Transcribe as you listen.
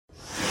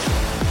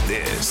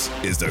This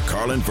is the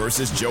Carlin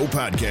versus Joe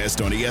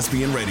podcast on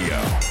ESPN Radio.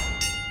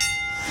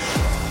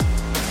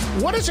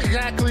 What is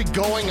exactly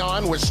going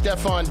on with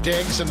Stefon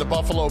Diggs and the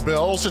Buffalo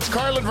Bills? It's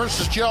Carlin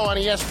versus Joe on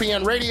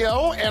ESPN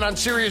Radio and on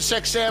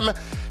SiriusXM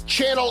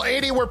Channel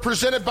 80. We're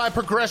presented by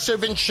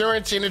Progressive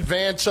Insurance in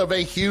advance of a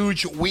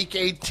huge Week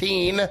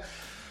 18.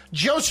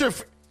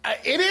 Joseph,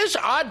 it is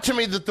odd to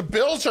me that the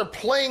Bills are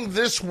playing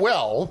this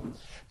well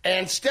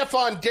and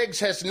Stefon Diggs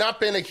has not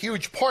been a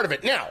huge part of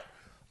it. Now,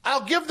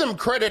 I'll give them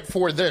credit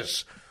for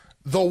this.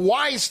 The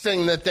wise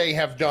thing that they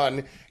have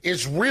done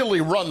is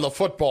really run the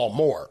football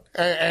more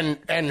and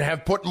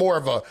have put more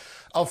of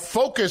a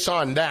focus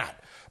on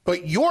that.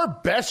 But your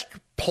best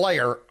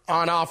player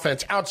on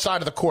offense outside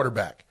of the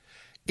quarterback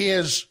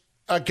is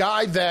a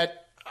guy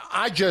that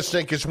I just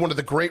think is one of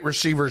the great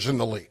receivers in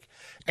the league.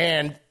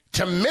 And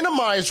to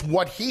minimize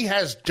what he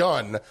has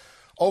done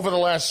over the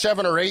last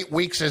 7 or 8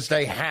 weeks as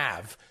they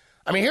have,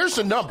 I mean, here's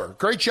the number.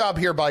 Great job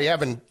here by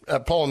Evan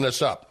pulling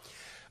this up.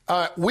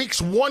 Weeks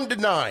 1 to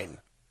 9,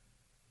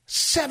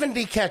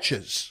 70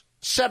 catches,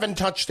 7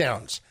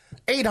 touchdowns,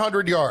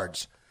 800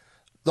 yards.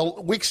 The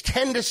weeks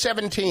 10 to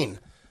 17,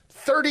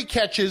 30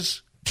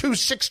 catches,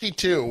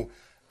 262,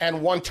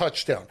 and 1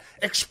 touchdown.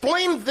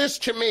 Explain this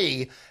to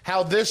me,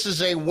 how this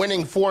is a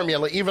winning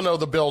formula, even though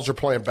the Bills are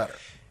playing better.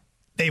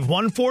 They've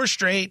won 4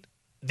 straight.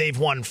 They've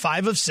won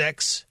 5 of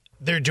 6.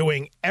 They're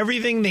doing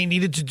everything they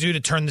needed to do to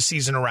turn the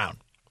season around.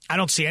 I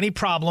don't see any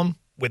problem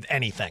with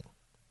anything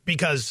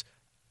because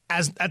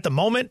at the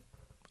moment,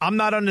 I'm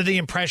not under the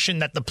impression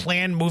that the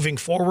plan moving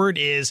forward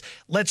is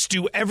let's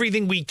do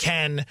everything we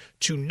can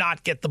to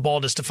not get the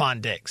ball to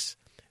Stefon Diggs.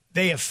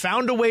 They have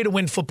found a way to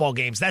win football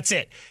games. That's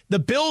it. The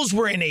Bills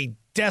were in a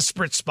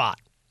desperate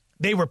spot.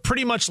 They were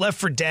pretty much left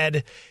for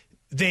dead.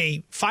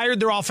 They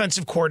fired their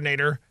offensive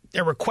coordinator.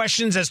 There were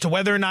questions as to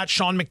whether or not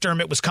Sean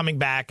McDermott was coming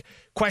back,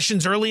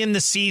 questions early in the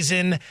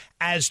season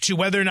as to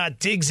whether or not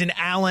Diggs and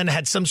Allen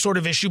had some sort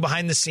of issue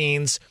behind the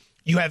scenes.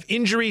 You have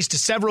injuries to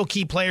several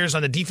key players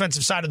on the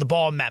defensive side of the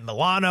ball, Matt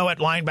Milano at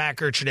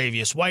linebacker,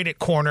 Tre'Davious White at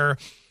corner.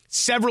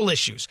 Several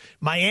issues.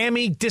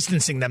 Miami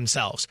distancing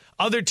themselves.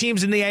 Other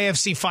teams in the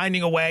AFC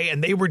finding a way,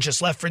 and they were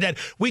just left for dead.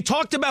 We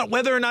talked about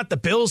whether or not the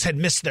Bills had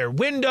missed their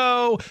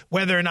window,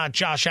 whether or not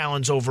Josh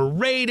Allen's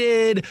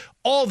overrated,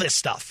 all this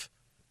stuff.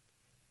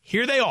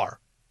 Here they are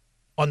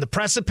on the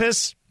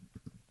precipice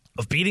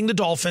of beating the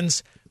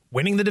Dolphins,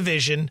 winning the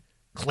division,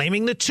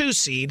 claiming the 2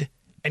 seed,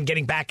 and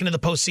getting back into the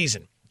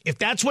postseason. If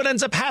that's what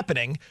ends up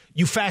happening,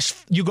 you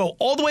go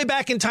all the way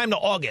back in time to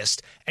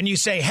August, and you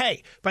say,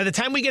 hey, by the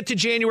time we get to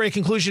January,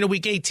 conclusion of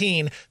Week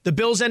 18, the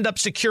Bills end up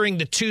securing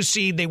the 2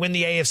 seed, they win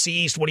the AFC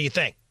East. What do you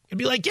think? You'd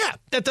be like, yeah,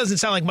 that doesn't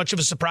sound like much of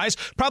a surprise.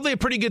 Probably a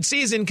pretty good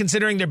season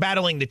considering they're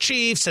battling the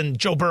Chiefs and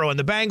Joe Burrow and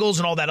the Bengals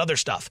and all that other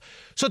stuff.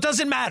 So it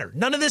doesn't matter.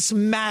 None of this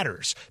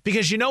matters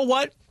because you know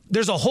what?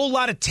 There's a whole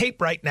lot of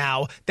tape right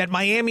now that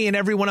Miami and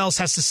everyone else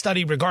has to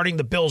study regarding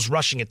the Bills'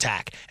 rushing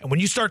attack. And when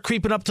you start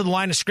creeping up to the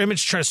line of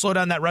scrimmage to try to slow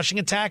down that rushing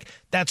attack,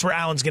 that's where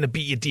Allen's going to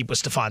beat you deep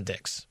with Stefon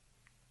Diggs.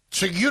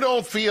 So you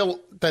don't feel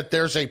that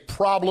there's a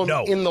problem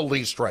in the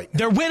least right now?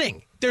 They're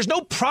winning. There's no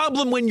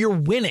problem when you're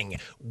winning.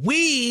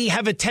 We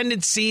have a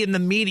tendency in the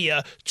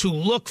media to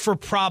look for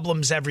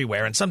problems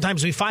everywhere, and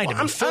sometimes we find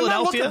them. In Philadelphia,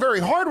 I'm not looking very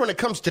hard when it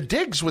comes to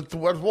Diggs with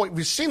what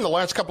we've seen the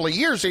last couple of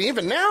years, and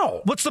even now.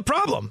 What's the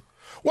problem?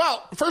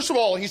 Well, first of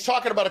all, he's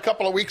talking about a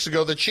couple of weeks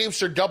ago, the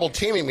Chiefs are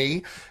double-teaming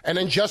me, and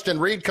then Justin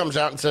Reed comes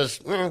out and says,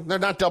 they're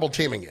not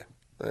double-teaming you.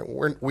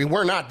 We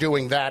were not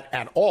doing that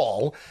at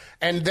all.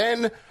 And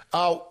then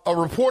a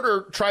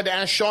reporter tried to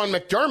ask Sean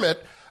McDermott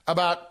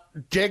about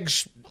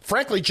Diggs,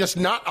 frankly, just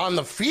not on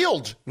the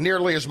field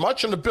nearly as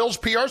much, and the Bills'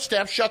 PR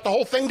staff shut the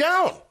whole thing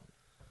down.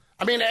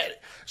 I mean,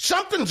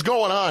 something's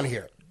going on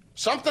here.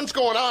 Something's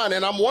going on,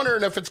 and I'm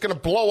wondering if it's going to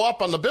blow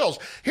up on the Bills.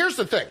 Here's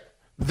the thing.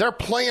 They're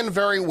playing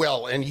very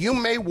well, and you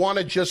may want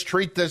to just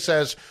treat this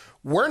as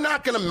we're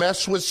not going to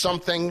mess with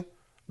something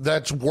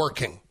that's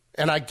working,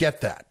 and I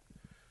get that.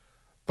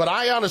 But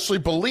I honestly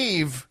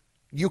believe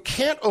you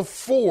can't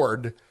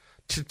afford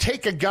to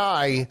take a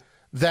guy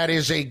that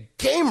is a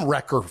game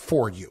wrecker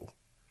for you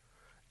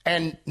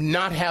and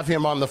not have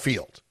him on the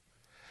field.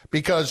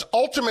 Because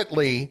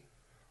ultimately,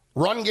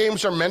 run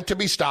games are meant to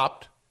be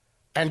stopped,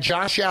 and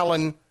Josh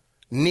Allen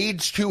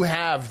needs to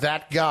have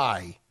that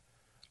guy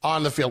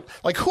on the field.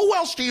 Like, who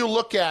else do you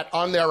look at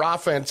on their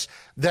offense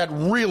that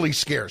really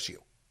scares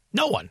you?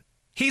 No one.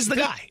 He's the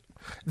guy.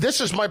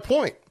 This is my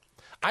point.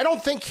 I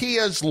don't think he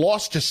has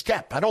lost a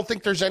step. I don't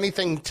think there's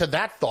anything to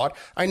that thought.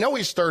 I know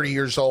he's 30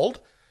 years old.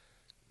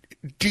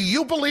 Do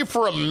you believe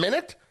for a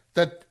minute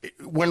that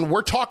when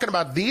we're talking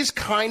about these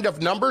kind of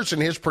numbers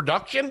in his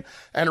production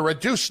and a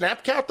reduced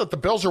snap count that the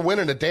Bills are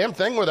winning a damn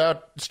thing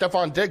without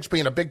Stefon Diggs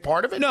being a big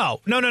part of it?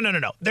 No.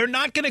 They're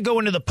not going to go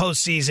into the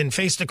postseason,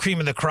 face the cream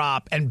of the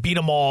crop, and beat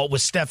them all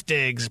with Steph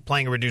Diggs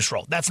playing a reduced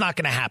role. That's not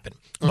going to happen.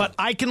 But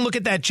I can look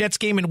at that Jets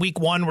game in week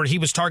 1 where he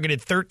was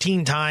targeted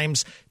 13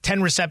 times,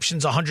 10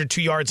 receptions,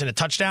 102 yards, and a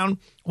touchdown.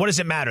 What does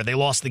it matter? They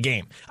lost the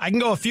game. I can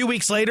go a few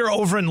weeks later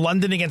over in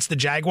London against the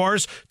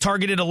Jaguars,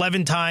 targeted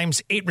 11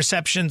 times, 8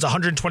 receptions,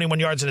 121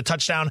 yards and a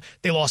touchdown.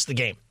 They lost the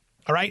game.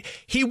 All right?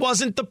 He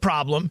wasn't the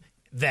problem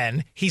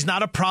then. He's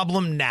not a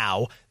problem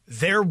now.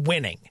 They're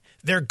winning.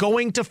 They're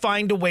going to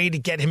find a way to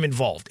get him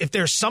involved. If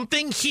there's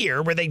something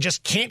here where they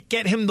just can't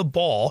get him the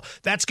ball,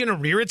 that's going to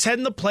rear its head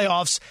in the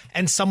playoffs,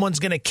 and someone's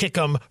going to kick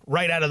him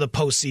right out of the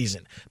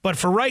postseason. But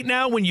for right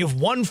now, when you've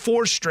won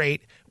 4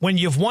 straight, when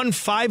you've won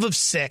 5 of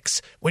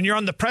 6, when you're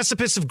on the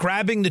precipice of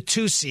grabbing the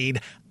 2 seed,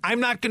 I'm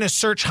not going to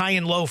search high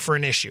and low for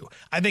an issue.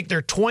 I think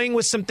they're toying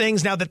with some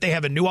things now that they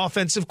have a new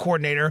offensive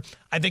coordinator.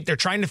 I think they're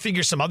trying to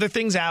figure some other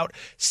things out.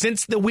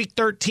 Since the Week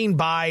 13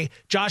 bye,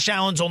 Josh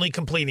Allen's only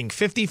completing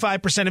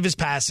 55% of his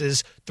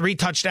passes, 3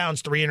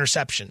 touchdowns, 3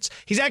 interceptions.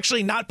 He's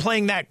actually not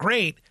playing that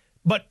great,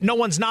 but no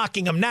one's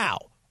knocking him now,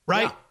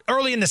 right? Yeah.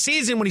 Early in the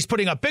season, when he's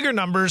putting up bigger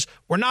numbers,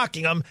 we're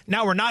knocking him.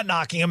 Now we're not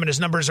knocking him, and his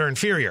numbers are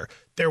inferior.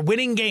 They're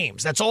winning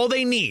games. That's all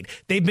they need.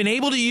 They've been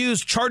able to use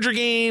Charger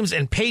games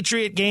and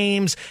Patriot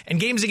games and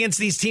games against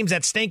these teams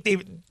that stink.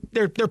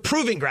 They're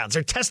proving grounds.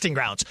 They're testing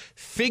grounds.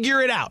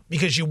 Figure it out,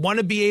 because you want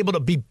to be able to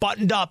be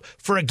buttoned up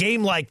for a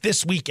game like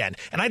this weekend.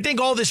 And I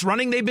think all this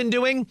running they've been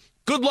doing,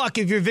 good luck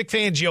if you're Vic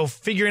Fangio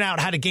figuring out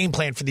how to game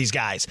plan for these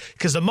guys.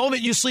 Because the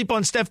moment you sleep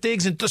on Steph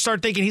Diggs and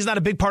start thinking he's not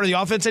a big part of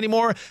the offense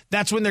anymore,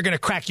 that's when they're going to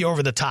crack you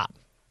over the top.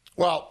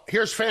 Well,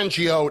 here's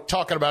Fangio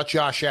talking about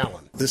Josh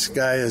Allen. This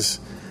guy is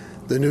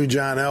the new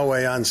John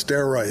Elway on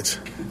steroids.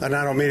 And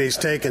I don't mean he's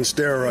taking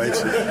steroids.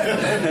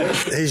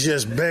 He's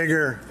just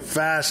bigger,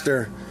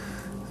 faster,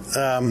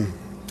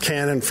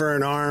 cannon for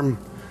an arm,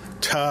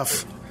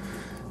 tough.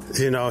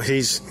 You know,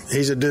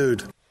 he's a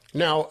dude.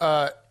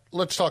 Now,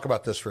 let's talk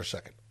about this for a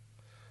second.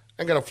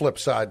 I'm going to flip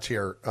sides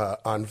here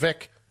on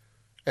Vic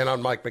and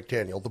on Mike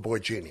McDaniel, the boy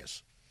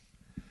genius.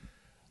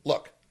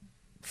 Look,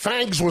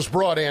 Fangs was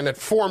brought in at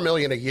 $4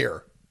 million a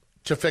year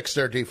to fix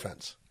their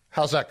defense.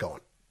 How's that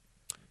going?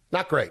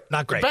 Not great.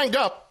 Not great. They're banged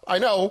up. I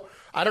know.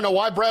 I don't know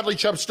why Bradley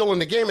Chubb's still in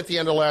the game at the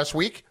end of last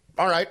week.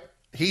 All right,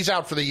 he's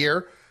out for the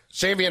year.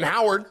 Xavier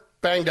Howard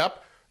banged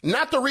up.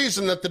 Not the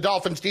reason that the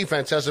Dolphins'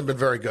 defense hasn't been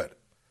very good.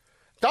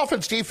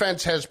 Dolphins'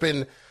 defense has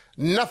been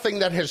nothing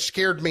that has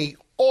scared me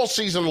all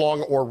season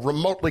long or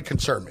remotely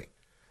concerned me.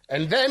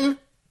 And then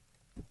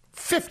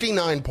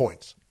 59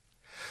 points.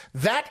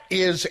 That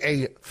is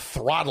a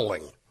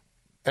throttling.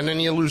 And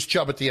then you lose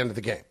Chubb at the end of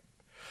the game.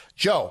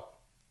 Joe,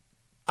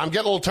 I'm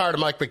getting a little tired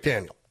of Mike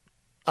McDaniel.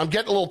 I'm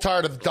getting a little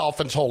tired of the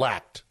Dolphins' whole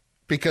act,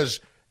 because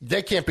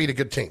they can't beat a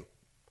good team.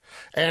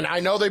 And I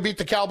know they beat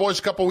the Cowboys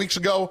a couple weeks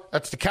ago.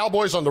 That's the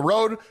Cowboys on the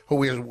road, who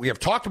we have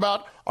talked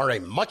about are a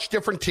much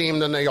different team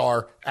than they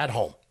are at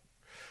home.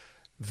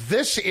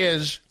 This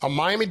is a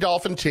Miami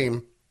Dolphin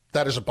team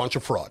that is a bunch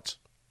of frauds.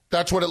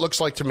 That's what it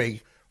looks like to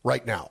me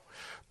right now.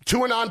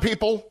 2-and-on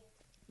people,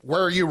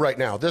 where are you right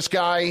now? This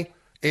guy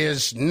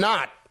is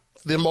not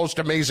the most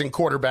amazing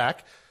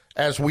quarterback,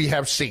 as we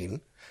have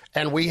seen.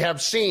 And we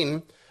have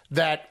seen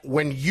that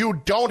when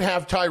you don't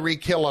have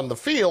Tyreek Hill on the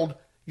field,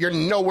 you're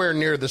nowhere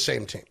near the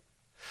same team.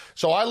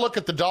 So I look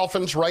at the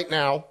Dolphins right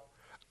now,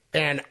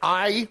 and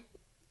I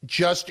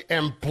just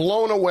am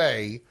blown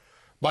away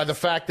by the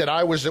fact that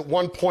I was at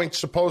one point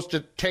supposed to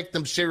take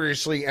them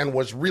seriously and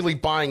was really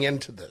buying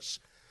into this.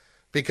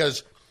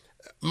 Because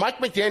Mike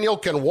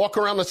McDaniel can walk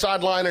around the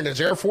sideline in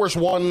his Air Force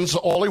Ones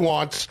all he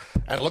wants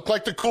and look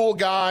like the cool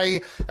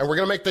guy, and we're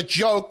going to make the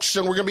jokes,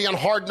 and we're going to be on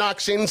Hard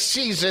Knocks in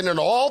season and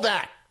all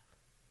that.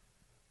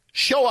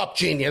 Show up,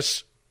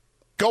 genius.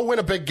 Go win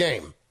a big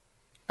game.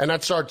 And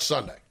that starts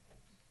Sunday.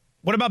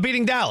 What about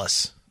beating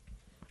Dallas?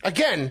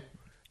 Again,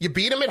 you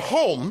beat them at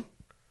home,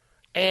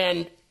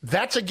 and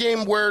that's a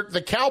game where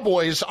the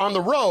Cowboys on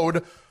the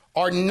road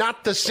are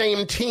not the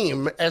same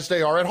team as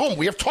they are at home.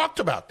 We have talked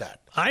about that.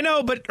 I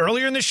know, but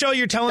earlier in the show,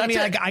 you're telling me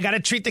I got to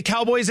treat the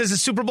Cowboys as a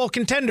Super Bowl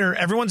contender.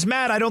 Everyone's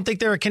mad. I don't think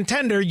they're a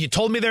contender. You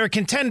told me they're a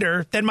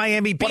contender. Then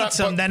Miami beats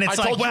them. Then it's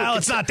like, well,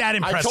 it's not that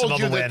impressive of a win. I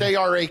told you that they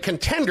are a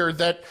contender,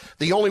 that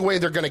the only way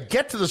they're going to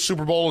get to the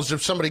Super Bowl is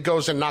if somebody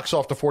goes and knocks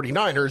off the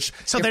 49ers.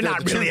 So they're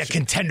not really a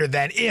contender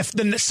then if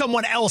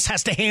someone else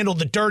has to handle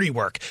the dirty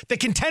work. The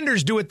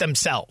contenders do it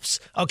themselves,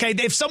 okay?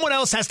 If someone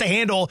else has to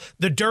handle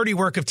the dirty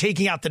work of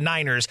taking out the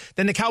Niners,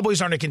 then the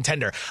Cowboys aren't a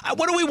contender.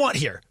 What do we want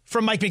here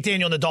from Mike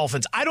McDaniel and the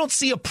Dolphins? I don't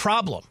see a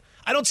problem.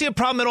 I don't see a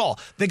problem at all.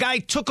 The guy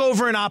took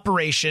over an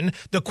operation.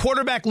 The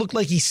quarterback looked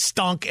like he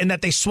stunk and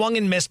that they swung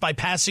and missed by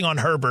passing on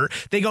Herbert.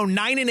 They go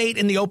 9-8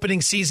 in the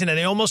opening season, and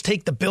they almost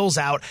take the Bills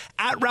out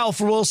at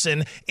Ralph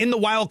Wilson in the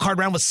wild card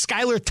round with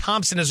Skylar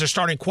Thompson as their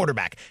starting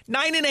quarterback.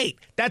 9-8.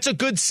 That's a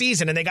good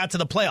season, and they got to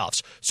the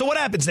playoffs. So what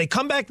happens? They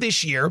come back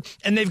this year,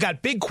 and they've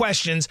got big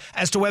questions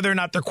as to whether or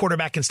not their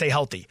quarterback can stay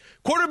healthy.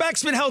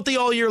 Quarterback's been healthy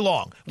all year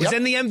long. Was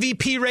in the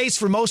MVP race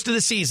for most of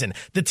the season.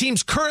 The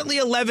team's currently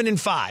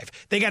 11-5.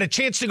 They got a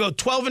chance to go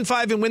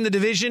 12-5 and win the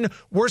division.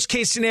 Worst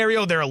case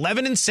scenario, they're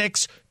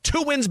 11-6,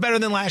 2 wins better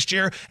than last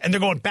year, and they're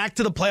going back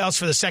to the playoffs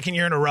for the second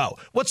year in a row.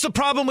 What's the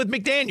problem with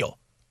McDaniel?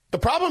 The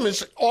problem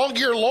is, all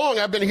year long,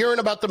 I've been hearing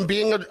about them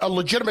being a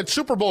legitimate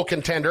Super Bowl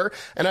contender,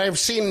 and I have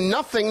seen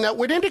nothing that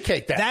would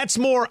indicate that. That's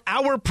more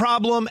our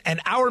problem and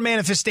our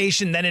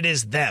manifestation than it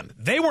is them.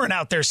 They weren't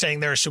out there saying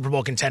they're a Super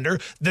Bowl contender.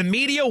 The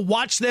media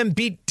watched them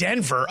beat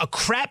Denver, a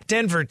crap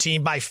Denver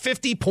team, by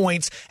 50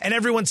 points, and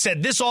everyone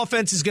said, this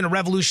offense is going to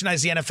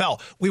revolutionize the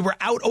NFL. We were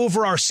out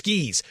over our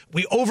skis.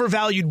 We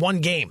overvalued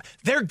one game.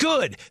 They're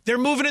good. They're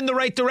moving in the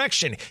right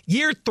direction.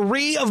 Year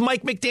 3 of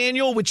Mike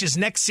McDaniel, which is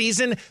next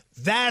season,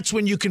 that's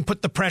when you can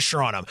put the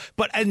pressure on him.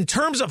 But in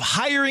terms of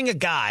hiring a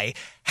guy,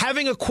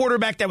 having a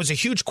quarterback that was a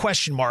huge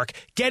question mark,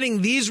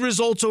 getting these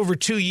results over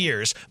 2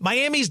 years,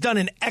 Miami's done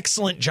an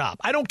excellent job.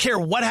 I don't care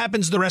what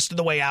happens the rest of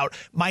the way out.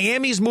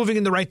 Miami's moving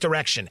in the right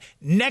direction.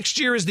 Next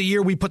year is the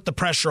year we put the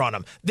pressure on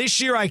them. This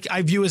year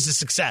I view as a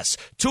success.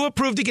 Tua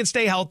proved he can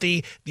stay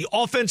healthy. The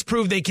offense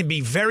proved they can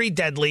be very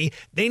deadly.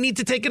 They need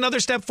to take another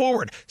step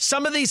forward.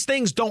 Some of these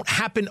things don't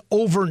happen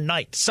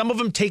overnight. Some of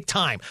them take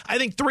time. I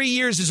think 3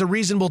 years is a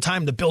reasonable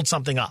time to build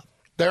something up.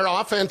 Their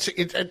offense,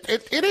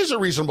 it is a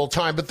reasonable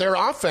time, but their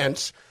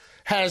offense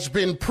has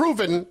been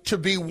proven to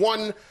be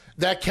one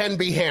that can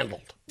be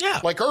handled.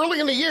 Yeah. Like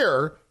early in the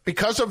year,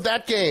 because of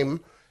that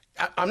game,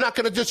 I'm not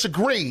going to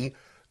disagree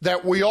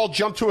that we all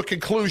jumped to a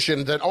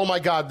conclusion that, oh my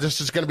God, this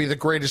is going to be the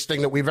greatest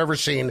thing that we've ever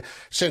seen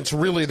since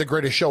really the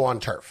greatest show on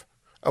turf.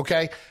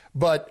 Okay?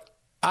 But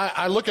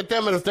I look at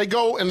them, and if they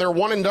go and they're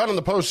one and done in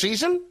the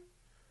postseason,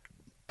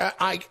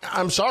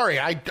 I'm sorry.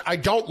 I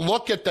don't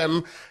look at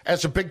them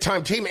as a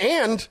big-time team.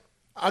 And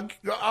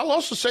I'll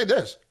also say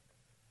this.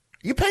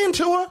 You paying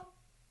Tua?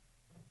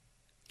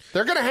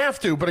 They're going to have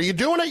to, but are you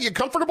doing it? You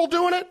comfortable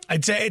doing it?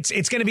 I'd say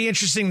it's going to be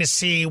interesting to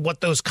see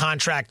what those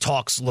contract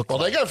talks look like.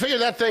 Well, they got to figure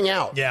that thing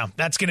out. Yeah,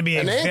 that's going to be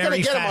and a they ain't very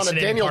going to get him on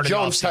a Daniel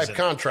Jones-type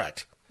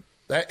contract.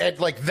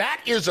 That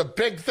is a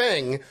big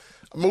thing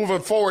moving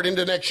forward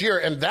into next year,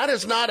 and that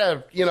is not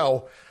a,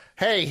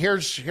 hey,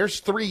 here's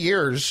 3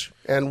 years,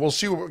 and we'll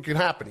see what can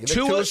happen. You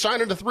think Tua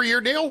signing a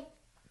 3-year deal?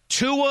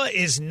 Tua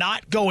is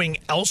not going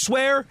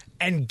elsewhere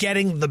and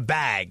getting the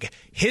bag.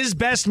 His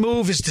best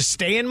move is to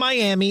stay in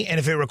Miami, and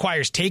if it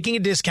requires taking a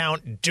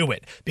discount, do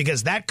it.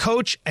 Because that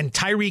coach and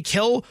Tyreek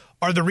Hill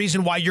are the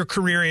reason why your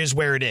career is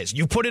where it is.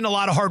 You put in a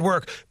lot of hard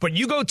work, but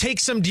you go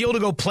take some deal to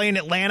go play in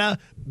Atlanta,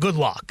 good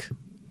luck.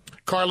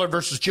 Carlin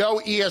versus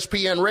Joe,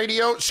 ESPN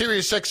Radio,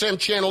 Sirius XM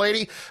Channel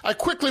 80. I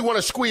quickly want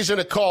to squeeze in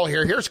a call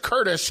here. Here's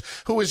Curtis,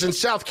 who is in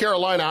South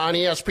Carolina on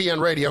ESPN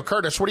Radio.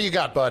 Curtis, what do you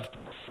got, bud?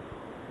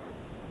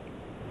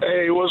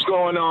 Hey, what's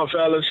going on,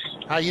 fellas?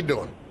 How you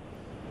doing?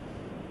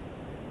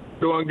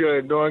 Doing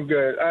good.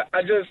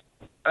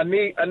 I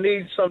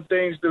need some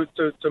things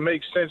to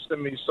make sense to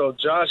me. So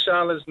Josh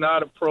Allen's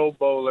not a Pro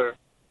Bowler,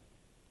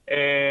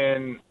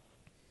 and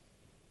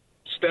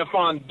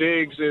Stephon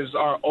Diggs is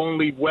our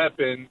only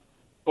weapon,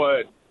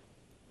 but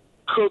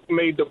Cook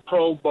made the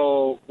Pro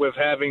Bowl with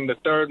having the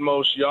 3rd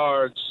most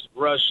yards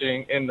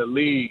rushing in the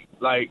league.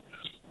 Like,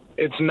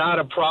 it's not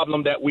a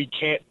problem that we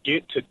can't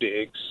get to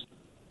Diggs.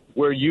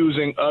 We're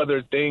using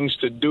other things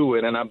to do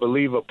it, and I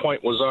believe a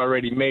point was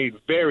already made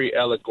very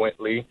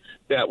eloquently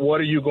that what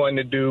are you going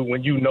to do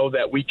when you know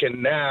that we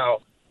can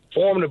now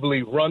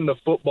formidably run the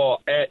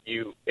football at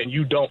you and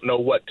you don't know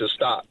what to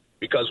stop?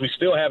 Because we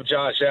still have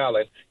Josh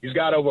Allen. He's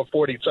got over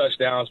 40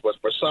 touchdowns, but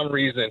for some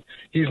reason,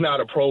 he's not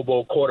a Pro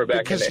Bowl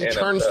quarterback because in the NFL. He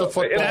turns the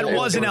football. That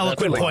was an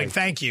eloquent point.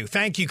 Thank you,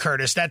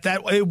 Curtis. That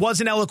it was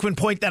an eloquent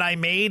point that I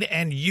made,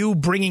 and you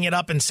bringing it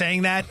up and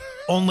saying that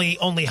only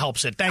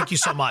helps it. Thank you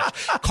so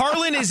much.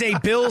 Carlin is a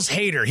Bills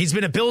hater. He's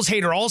been a Bills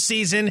hater all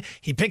season.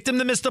 He picked them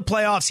to miss the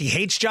playoffs. He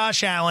hates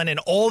Josh Allen, and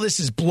all this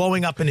is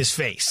blowing up in his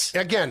face.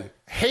 Again,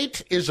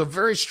 hate is a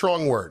very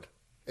strong word.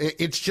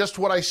 It's just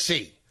what I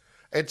see.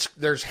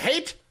 There's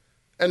hate.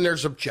 And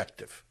there's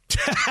objective.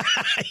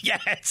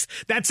 Yes,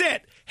 that's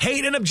it.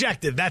 Hate and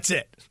objective. That's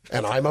it.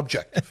 And I'm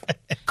objective.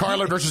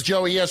 Carlin versus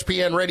Joe,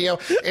 ESPN Radio.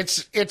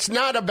 It's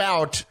not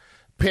about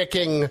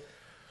picking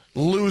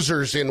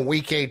losers in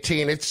Week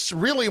 18. It's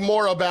really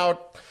more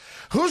about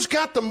who's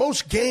got the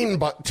most gain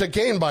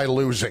by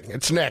losing.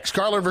 It's next.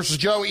 Carlin versus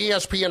Joe,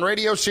 ESPN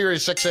Radio,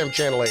 Sirius XM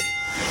Channel 80.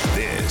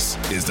 This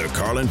is the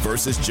Carlin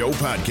versus Joe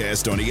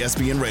podcast on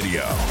ESPN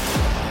Radio.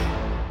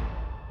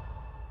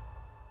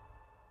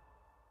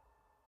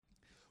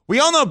 We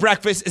all know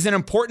breakfast is an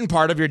important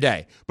part of your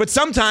day, but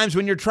sometimes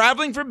when you're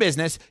traveling for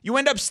business, you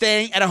end up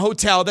staying at a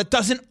hotel that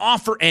doesn't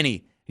offer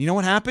any. You know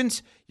what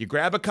happens? You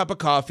grab a cup of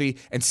coffee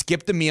and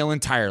skip the meal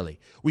entirely.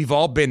 We've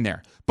all been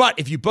there. But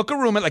if you book a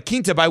room at La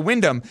Quinta by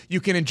Wyndham, you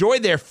can enjoy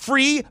their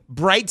free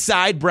Bright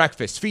Side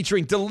breakfast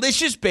featuring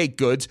delicious baked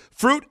goods,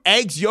 fruit,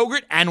 eggs,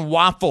 yogurt, and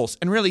waffles.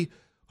 And really,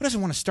 who doesn't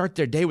want to start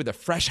their day with a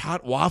fresh,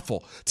 hot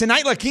waffle?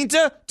 Tonight, La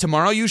Quinta,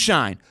 tomorrow you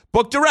shine.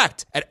 Book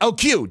direct at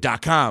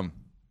LQ.com.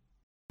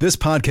 This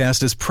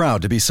podcast is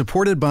proud to be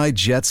supported by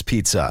Jets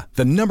Pizza,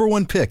 the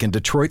 #1 pick in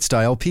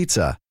Detroit-style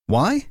pizza.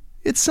 Why?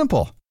 It's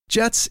simple.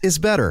 Jets is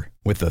better.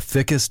 With the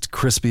thickest,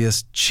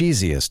 crispiest,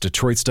 cheesiest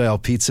Detroit-style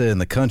pizza in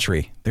the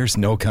country, there's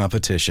no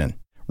competition.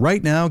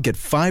 Right now, get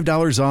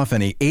 $5 off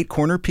any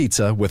 8-corner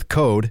pizza with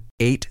code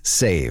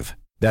 8SAVE.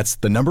 That's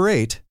the number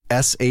 8,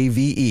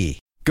 S-A-V-E.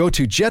 Go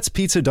to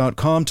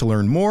jetspizza.com to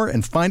learn more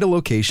and find a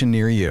location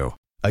near you.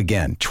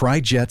 Again, try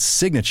Jet's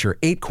signature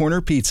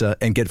 8-corner pizza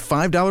and get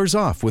 $5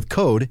 off with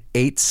code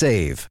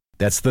 8SAVE.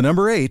 That's the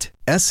number 8,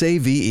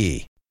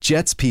 S-A-V-E.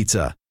 Jet's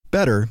Pizza.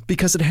 Better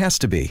because it has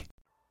to be.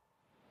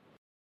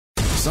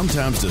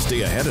 Sometimes to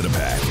stay ahead of the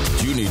pack,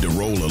 you need to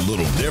roll a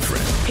little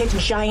different. Pick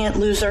giant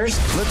losers.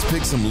 Let's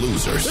pick some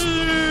losers.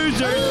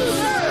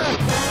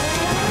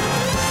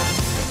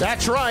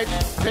 That's right.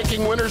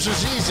 Picking winners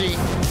is easy.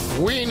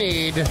 We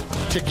need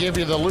to give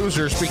you the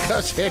losers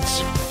because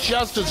it's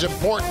just as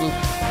important,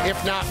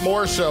 if not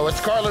more so.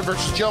 It's Carlin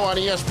versus Joe on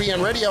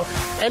ESPN Radio.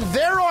 And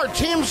there are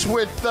teams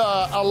with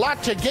a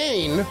lot to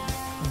gain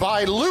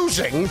by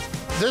losing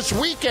this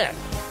weekend.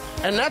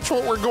 And that's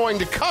what we're going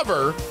to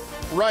cover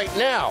right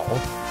now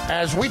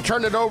as we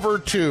turn it over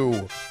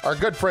to our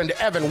good friend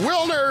Evan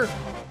Wilner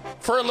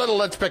for a little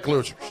Let's Pick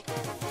Losers.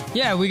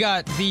 Yeah, we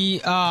got the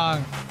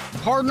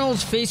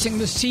Cardinals facing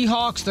the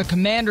Seahawks, the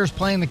Commanders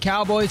playing the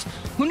Cowboys.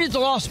 Who needs a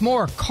loss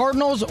more,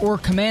 Cardinals or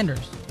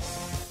Commanders?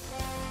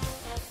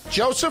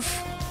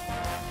 Joseph,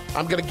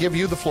 I'm going to give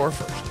you the floor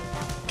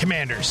first.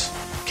 Commanders.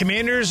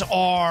 Commanders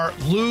are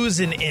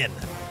losing in.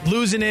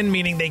 Losing in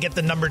meaning they get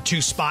the number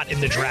 2 spot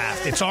in the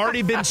draft. It's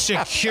already been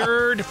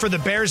secured for the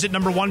Bears at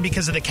number 1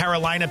 because of the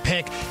Carolina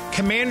pick.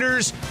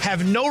 Commanders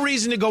have no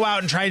reason to go out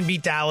and try and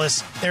beat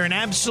Dallas. They're an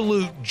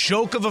absolute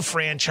joke of a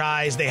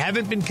franchise. They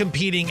haven't been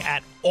competing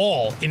at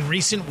all in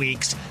recent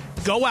weeks.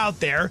 Go out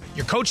there.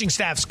 Your coaching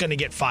staff's going to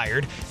get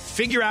fired.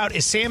 Figure out,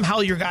 is Sam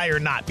Howell your guy or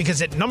not?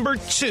 Because at number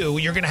 2,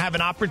 you're going to have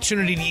an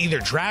opportunity to either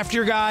draft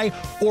your guy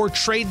or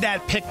trade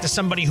that pick to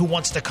somebody who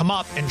wants to come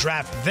up and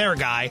draft their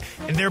guy,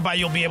 and thereby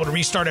you'll be able to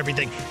restart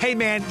everything. Hey,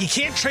 man, you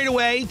can't trade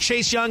away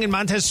Chase Young and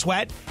Montez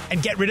Sweat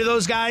and get rid of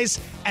those guys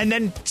and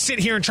then sit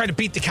here and try to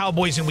beat the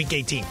Cowboys in Week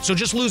 18. So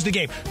just lose the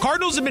game.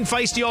 Cardinals have been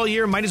feisty all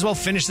year. Might as well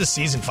finish the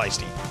season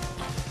feisty.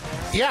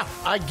 Yeah,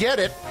 I get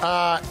it.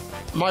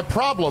 My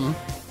problem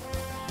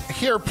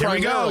here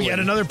primarily... There we go. Yet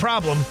another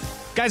problem.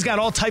 Guy's got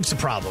all types of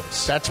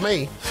problems. That's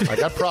me. I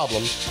got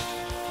problems.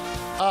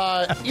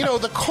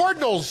 The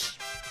Cardinals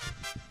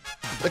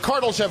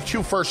have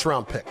 2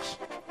 first-round picks.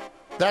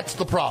 That's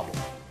the problem.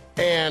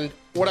 And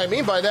what I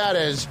mean by that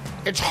is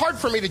it's hard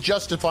for me to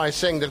justify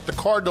saying that the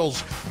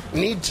Cardinals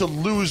need to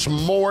lose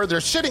more. They're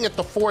sitting at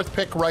the 4th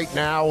pick right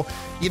now.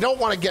 You don't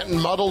want to get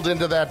muddled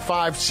into that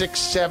 5, 6,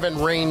 7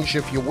 range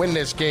if you win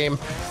this game.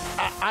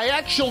 I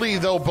actually,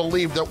 though,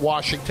 believe that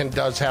Washington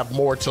does have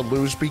more to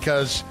lose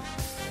because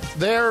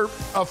they're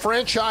a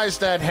franchise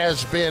that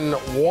has been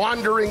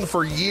wandering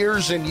for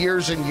years and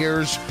years and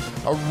years,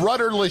 a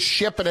rudderless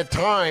ship, and at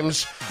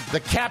times the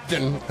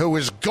captain, who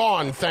is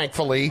gone,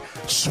 thankfully,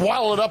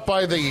 swallowed up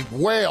by the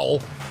whale,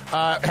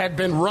 had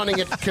been running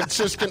it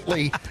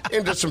consistently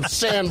into some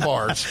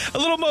sandbars. A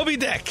little Moby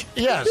Dick.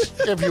 Yes,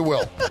 if you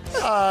will.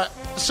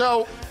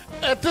 So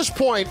at this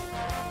point,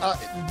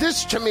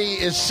 this to me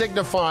is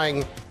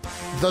signifying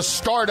the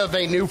start of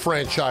a new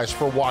franchise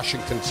for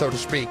Washington, so to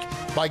speak,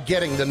 by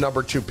getting the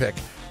number 2 pick.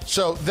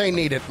 So they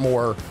need it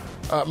more,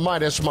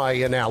 minus my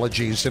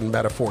analogies and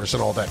metaphors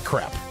and all that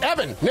crap.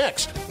 Evan,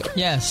 next.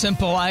 Yeah,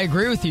 simple. I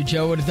agree with you.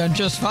 Joe would have done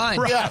just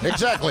fine. Yeah,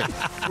 exactly.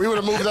 We would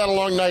have moved that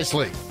along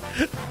nicely.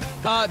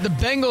 The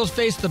Bengals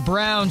face the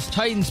Browns.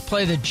 Titans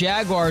play the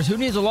Jaguars. Who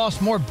needs a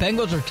loss more,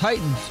 Bengals or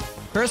Titans?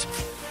 Chris?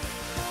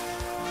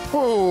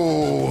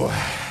 Ooh.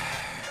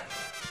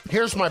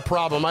 Here's my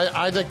problem.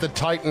 I think the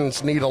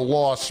Titans need a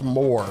loss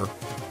more.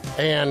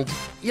 And,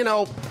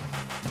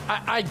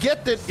 I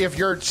get that if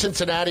you're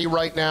Cincinnati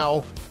right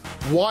now,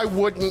 why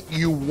wouldn't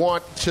you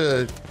want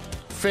to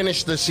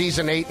finish the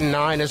season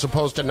 8-9 as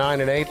opposed to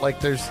 9-8? Like,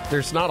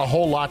 there's not a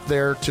whole lot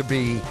there to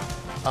be.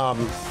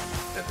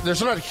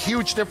 There's not a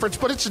huge difference,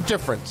 but it's a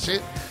difference.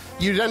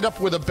 You'd end up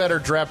with a better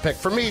draft pick.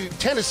 For me,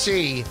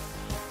 Tennessee,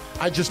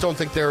 I just don't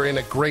think they're in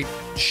a great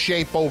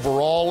shape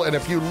overall. And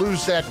if you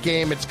lose that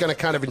game, it's going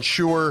to kind of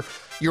ensure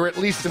you're at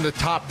least in the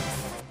top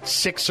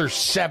 6 or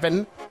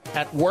 7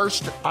 at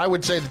worst. I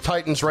would say the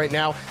Titans right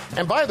now.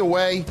 And by the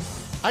way,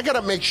 I got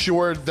to make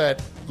sure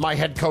that my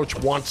head coach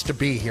wants to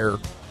be here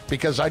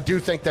because I do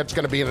think that's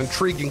going to be an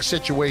intriguing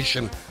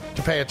situation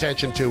to pay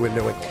attention to in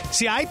New England.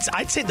 See,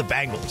 I'd say the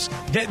Bengals.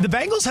 The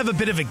Bengals have a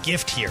bit of a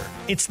gift here.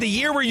 It's the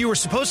year where you were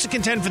supposed to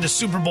contend for the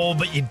Super Bowl,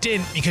 but you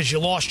didn't because you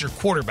lost your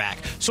quarterback.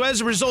 So as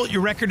a result,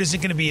 your record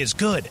isn't going to be as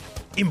good.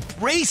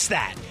 Embrace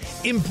that.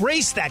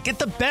 Embrace that. Get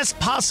the best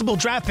possible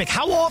draft pick.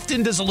 How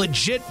often does a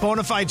legit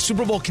bona fide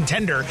Super Bowl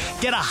contender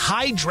get a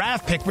high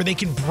draft pick where they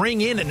can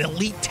bring in an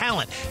elite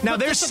talent? Now,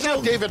 there's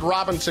still David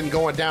Robinson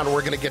going down, and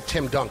we're going to get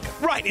Tim Duncan.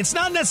 Right. It's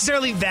not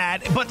necessarily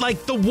that, but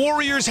like the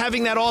Warriors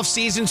having that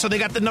offseason, so they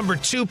got the number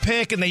 2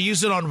 pick, and they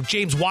used it on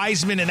James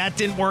Wiseman, and that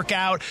didn't work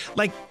out.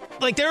 Like,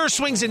 Like, there are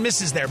swings and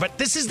misses there, but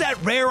this is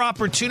that rare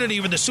opportunity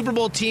where the Super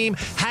Bowl team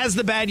has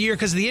the bad year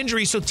because of the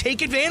injury, so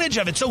take advantage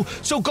of it.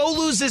 So go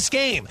lose this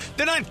game.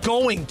 They're not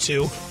going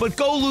to, but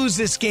go lose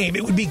this game.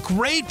 It would be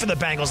great for the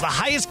Bengals. The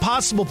highest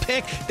possible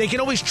pick. They can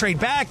always trade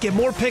back, get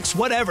more picks,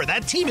 whatever.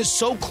 That team is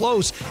so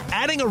close.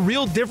 Adding a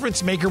real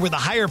difference maker with a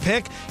higher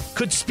pick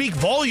could speak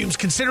volumes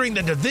considering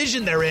the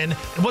division they're in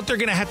and what they're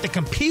going to have to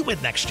compete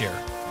with next year.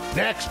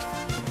 Next.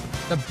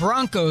 The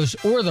Broncos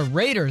or the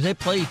Raiders, they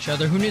play each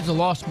other. Who needs a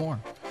loss more?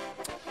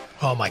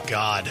 Oh, my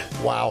God.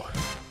 Wow.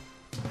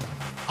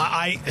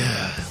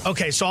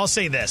 Okay, so I'll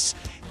say this.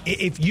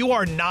 If you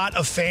are not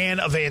a fan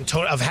of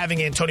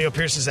having Antonio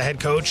Pierce as a head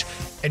coach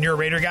and you're a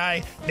Raider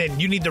guy, then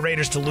you need the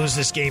Raiders to lose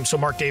this game so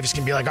Mark Davis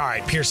can be like, all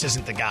right, Pierce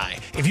isn't the guy.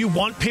 If you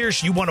want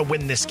Pierce, you want to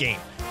win this game,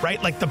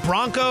 right? Like the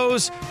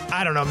Broncos,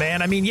 I don't know,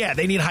 man. I mean, yeah,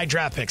 they need high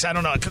draft picks. I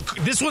don't know.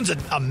 This one's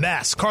a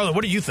mess. Carlin,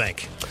 what do you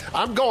think?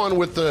 I'm going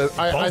with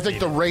I think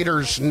the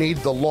Raiders need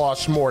the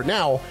loss more.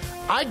 Now,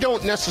 I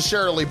don't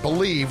necessarily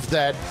believe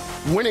that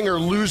winning or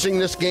losing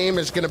this game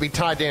is going to be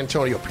tied to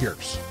Antonio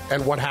Pierce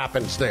and what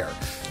happens there.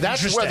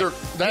 That's just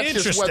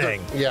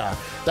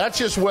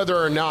whether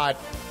or not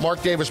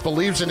Mark Davis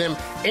believes in him,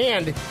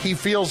 and he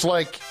feels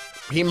like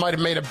he might have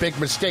made a big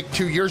mistake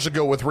 2 years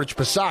ago with Rich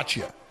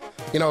Bisaccia.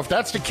 You know, if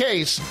that's the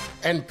case,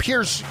 and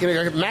Pierce,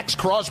 Max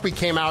Crosby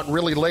came out and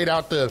really laid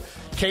out the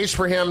case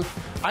for him,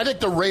 I think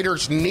the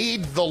Raiders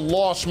need the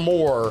loss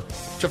more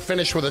to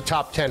finish with a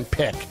top 10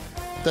 pick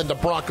than the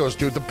Broncos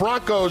do. The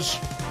Broncos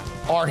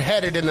are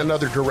headed in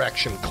another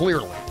direction,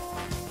 clearly.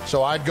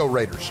 So I'd go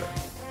Raiders, sir.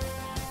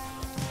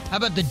 How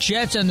about the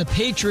Jets and the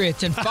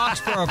Patriots in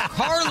Foxborough?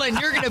 Carlin,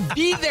 you're going to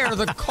be there.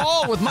 The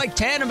Call with Mike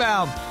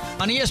Tannenbaum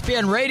on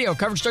ESPN Radio.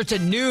 Coverage starts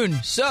at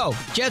noon. So,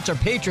 Jets or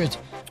Patriots,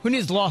 who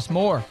needs the loss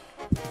more?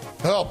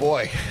 Oh,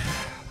 boy.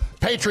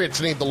 Patriots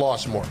need the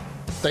loss more.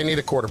 They need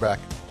a quarterback.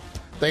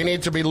 They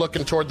need to be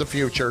looking toward the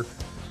future.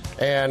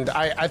 And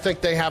I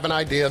think they have an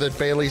idea that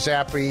Bailey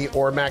Zappi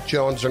or Mac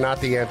Jones are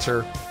not the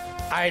answer.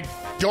 I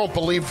don't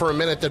believe for a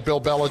minute that Bill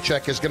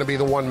Belichick is going to be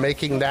the one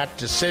making that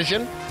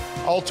decision.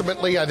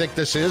 Ultimately, I think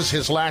this is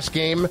his last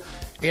game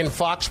in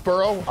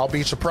Foxborough. I'll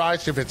be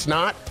surprised if it's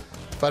not.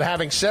 But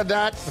having said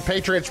that, the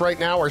Patriots right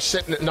now are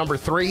sitting at number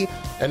 3,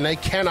 and they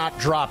cannot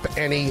drop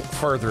any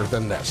further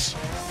than this.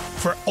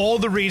 For all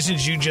the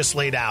reasons you just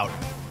laid out,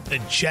 the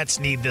Jets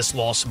need this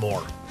loss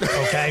more,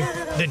 okay?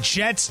 The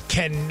Jets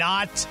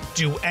cannot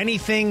do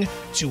anything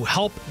to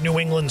help New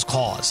England's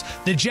cause.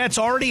 The Jets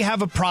already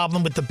have a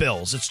problem with the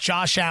Bills. It's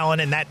Josh Allen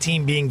and that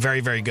team being very,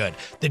 very good.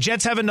 The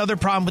Jets have another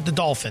problem with the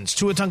Dolphins,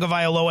 Tua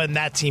Tagovailoa and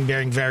that team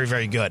being very,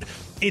 very good.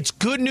 It's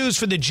good news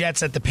for the Jets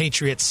that the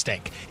Patriots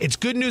stink. It's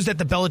good news that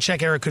the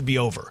Belichick era could be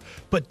over.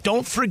 But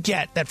don't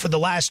forget that for the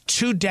last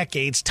 2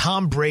 decades,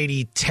 Tom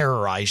Brady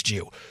terrorized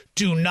you.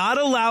 Do not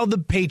allow the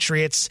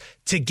Patriots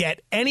to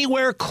get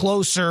anywhere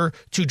closer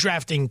to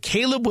drafting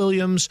Caleb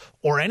Williams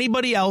or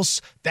anybody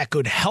else that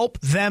could help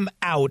them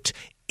out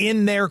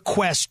in their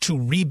quest to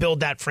rebuild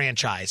that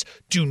franchise.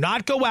 Do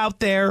not go out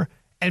there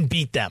and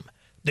beat them.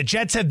 The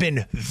Jets have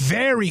been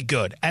very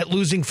good at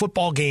losing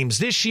football games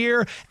this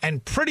year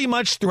and pretty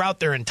much throughout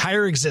their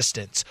entire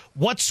existence.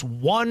 What's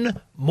one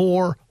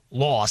more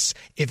loss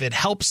if it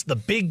helps the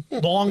big,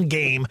 long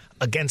game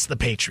against the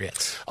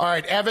Patriots? All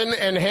right, Evan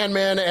and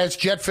Handman, as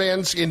Jet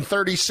fans, in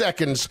 30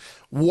 seconds,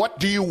 what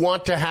do you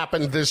want to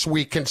happen this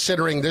week,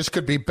 considering this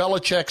could be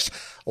Belichick's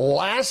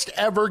last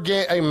ever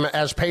game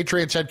as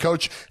Patriots head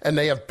coach, and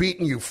they have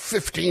beaten you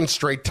 15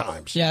 straight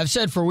times? Yeah, I've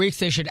said for weeks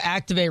they should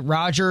activate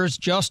Rodgers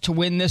just to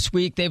win this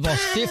week. They've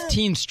lost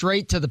 15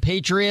 straight to the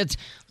Patriots.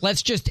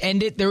 Let's just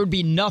end it. There would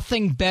be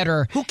nothing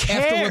better. Who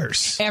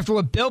cares? After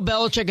what Bill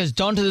Belichick has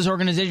done to this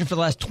organization for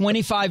the last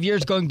 25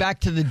 years, going back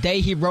to the day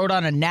he wrote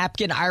on a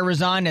napkin, I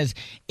resign as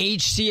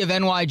HC of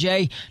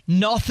NYJ,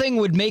 nothing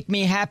would make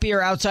me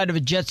happier outside of a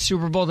Jets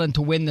Super Bowl than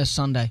to win this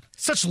Sunday.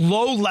 Such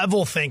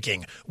low-level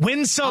thinking.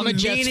 Win some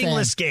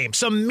meaningless game.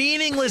 Some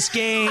meaningless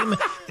game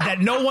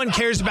that no one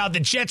cares about. The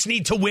Jets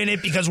need to win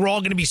it because we're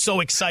all going to be so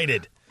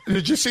excited.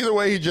 Did you see the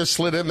way he just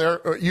slid in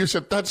there? You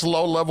said that's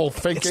low-level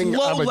thinking. It's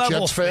low-level I'm a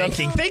Jets fan.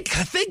 thinking.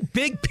 Think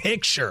big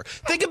picture.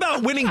 Think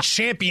about winning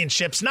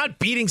championships, not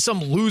beating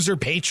some loser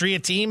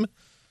Patriot team.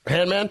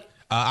 Handman?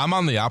 I'm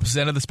on the opposite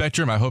end of the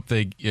spectrum. I hope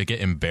they get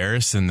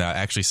embarrassed and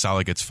actually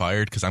Saleh gets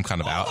fired because I'm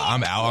kind of out.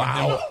 I'm out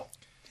on him.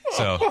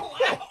 So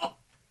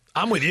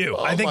I'm with you.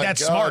 I think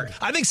that's smart.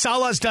 I think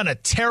Saleh's done a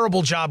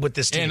terrible job with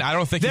this team. And I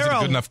don't think he's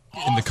good enough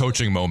in the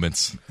coaching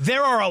moments.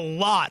 There are a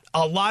lot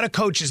of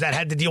coaches that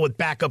had to deal with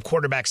backup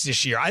quarterbacks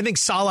this year. I think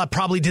Saleh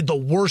probably did the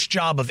worst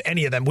job of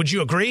any of them. Would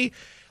you agree?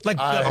 Like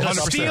the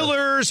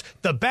Steelers,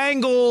 the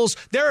Bengals,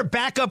 there are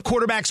backup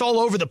quarterbacks all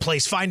over the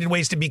place finding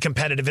ways to be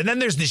competitive. And then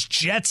there's this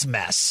Jets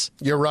mess.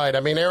 You're right. I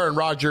mean,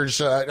 Robert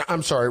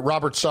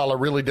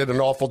Saleh really did an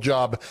awful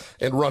job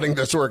in running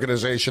this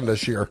organization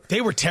this year.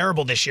 They were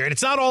terrible this year. And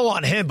it's not all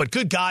on him, but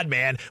good God,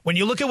 man. When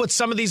you look at what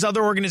some of these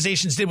other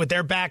organizations did with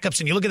their backups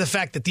and you look at the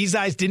fact that these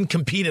guys didn't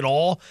compete at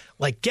all,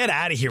 like, get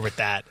out of here with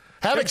that.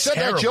 Having said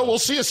that, Joe, we'll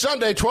see you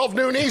Sunday, 12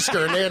 noon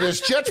Eastern. It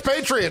is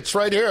Jets-Patriots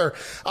right here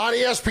on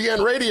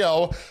ESPN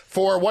Radio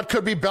for what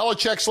could be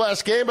Belichick's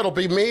last game. It'll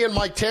be me and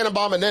Mike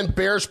Tannenbaum, and then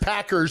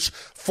Bears-Packers,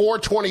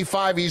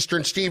 4:25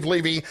 Eastern, Steve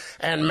Levy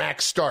and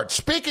Max Start.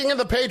 Speaking of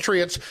the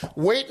Patriots,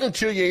 wait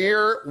until you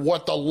hear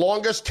what the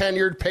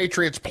longest-tenured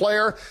Patriots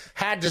player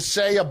had to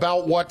say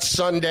about what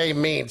Sunday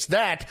means.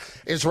 That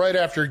is right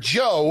after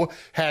Joe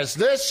has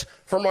this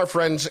from our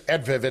friends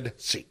at Vivid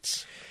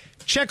Seats.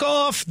 Check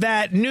off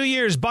that New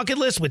Year's bucket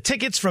list with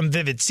tickets from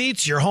Vivid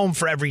Seats, your home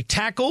for every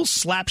tackle,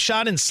 slap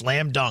shot, and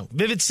slam dunk.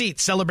 Vivid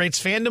Seats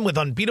celebrates fandom with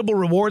unbeatable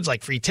rewards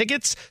like free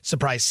tickets,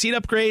 surprise seat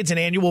upgrades, and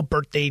annual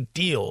birthday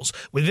deals.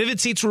 With Vivid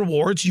Seats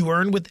rewards, you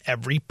earn with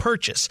every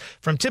purchase.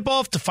 From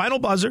tip-off to final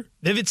buzzer,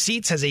 Vivid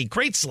Seats has a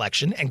great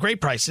selection and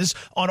great prices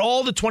on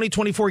all the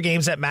 2024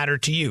 games that matter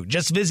to you.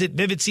 Just visit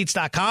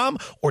VividSeats.com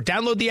or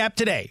download the app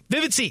today.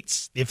 Vivid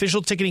Seats, the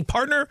official ticketing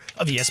partner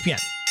of ESPN.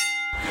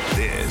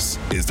 This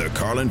is the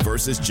Carlin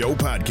versus Joe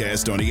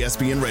podcast on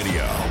ESPN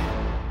Radio.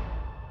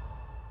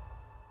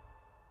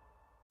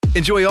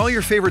 Enjoy all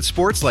your favorite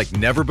sports like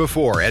never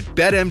before at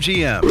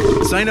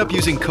BetMGM. Sign up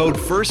using code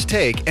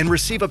FIRSTTAKE and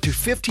receive up to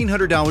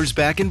 $1,500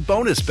 back in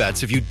bonus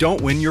bets if you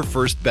don't win your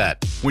first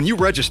bet. When you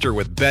register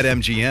with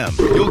BetMGM,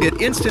 you'll get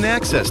instant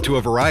access to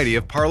a variety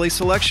of parlay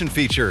selection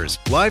features,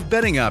 live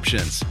betting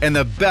options, and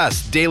the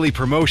best daily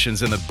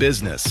promotions in the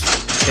business.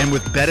 And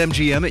with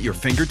BetMGM at your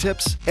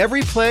fingertips,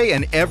 every play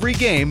and every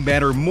game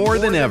matter more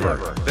than ever.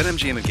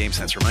 BetMGM and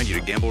GameSense remind you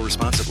to gamble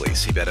responsibly.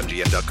 See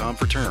BetMGM.com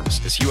for terms.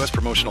 This U.S.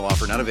 promotional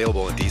offer not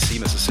available in D.C.,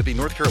 Mississippi,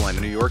 North Carolina,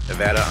 New York,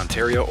 Nevada,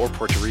 Ontario, or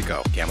Puerto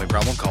Rico. Gambling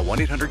problem? Call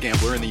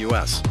 1-800-GAMBLER in the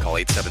U.S. Call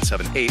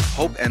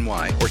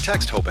 877-8-HOPE-NY or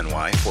text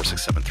HOPE-NY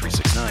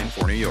 467-369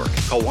 for New York.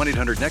 Call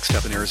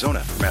 1-800-NEXT-STEP in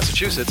Arizona. For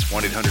Massachusetts,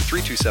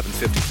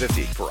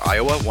 1-800-327-5050. For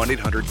Iowa,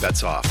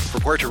 1-800-BETS-OFF. For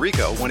Puerto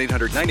Rico,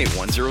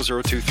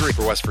 1-800-981-0023.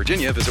 For West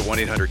Virginia, visit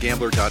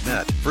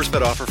 1-800-GAMBLER.net. First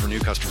bet offer for new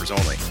customers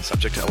only.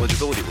 Subject to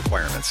eligibility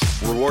requirements.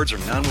 Rewards are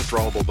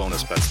non-withdrawable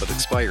bonus bets that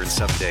expire in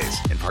 7 days.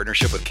 In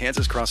partnership with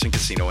Kansas Crossing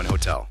Casino and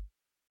Hotel.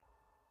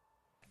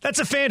 That's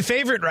a fan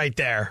favorite right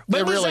there.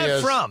 When was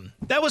that from?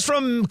 That was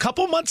from a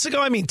couple months ago.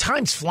 I mean,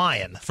 time's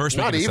flying. First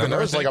Not even. That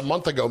was like a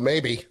month ago,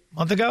 maybe.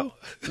 Month ago?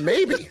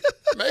 Maybe.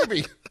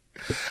 Maybe.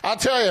 I'll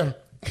tell you,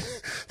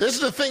 this is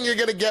the thing you're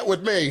going to get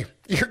with me.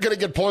 You're going to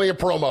get plenty of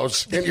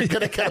promos, and you're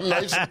going to get them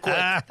nice and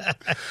quick.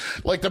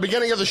 Like the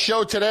beginning of the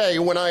show today,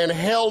 when I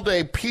inhaled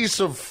a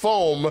piece of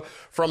foam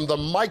from the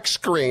mic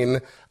screen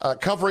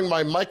covering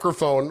my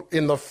microphone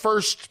in the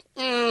first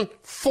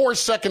 4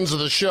 seconds of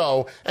the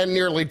show and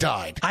nearly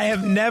died. I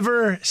have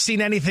never seen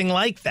anything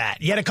like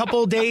that. You had a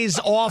couple of days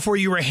off where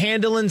you were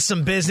handling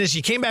some business.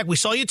 You came back. We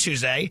saw you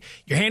Tuesday.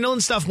 You're handling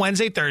stuff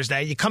Wednesday,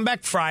 Thursday. You come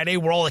back Friday.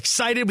 We're all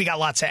excited. We got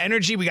lots of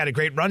energy. We got a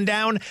great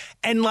rundown.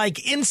 And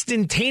like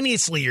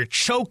instantaneously, you're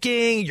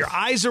choking. Your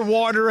eyes are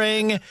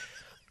watering.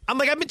 I'm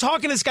like, I've been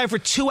talking to this guy for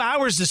 2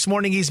 hours this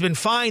morning. He's been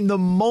fine. The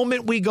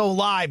moment we go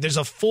live, there's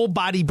a full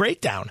body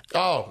breakdown.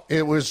 Oh,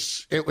 it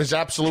was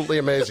absolutely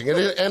amazing. And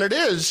it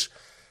is,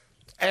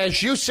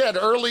 as you said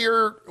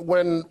earlier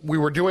when we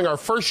were doing our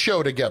first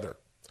show together,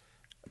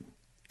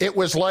 it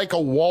was like a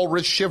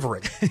walrus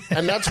shivering.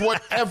 And that's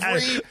what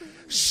every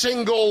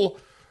single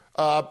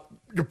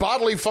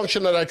bodily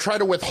function that I try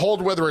to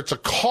withhold, whether it's a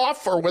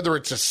cough or whether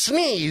it's a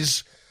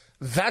sneeze,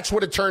 that's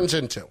what it turns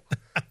into.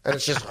 And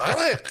it's just...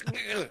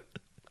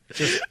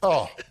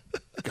 oh,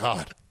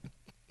 God.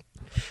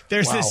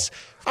 There's this.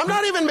 I'm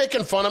not even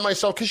making fun of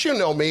myself because you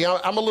know me.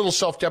 I'm a little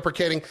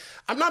self-deprecating.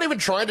 I'm not even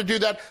trying to do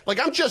that.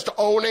 Like, I'm just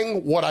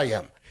owning what I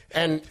am.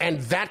 And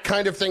that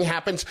kind of thing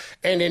happens.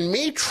 And in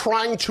me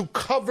trying to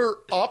cover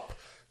up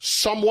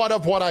somewhat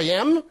of what I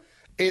am,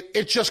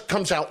 it just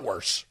comes out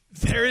worse.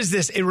 There is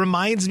this. It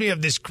reminds me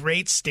of this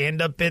great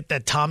stand-up bit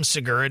that Tom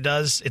Segura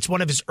does. It's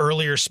one of his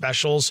earlier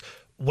specials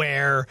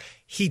where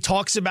he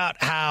talks about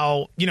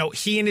how, you know,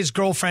 he and his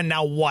girlfriend,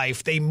 now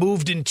wife, they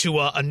moved into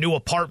a new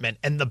apartment,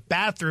 and the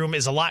bathroom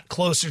is a lot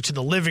closer to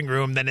the living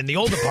room than in the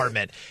old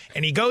apartment.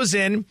 And he goes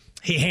in,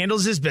 he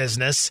handles his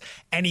business,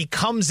 and he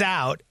comes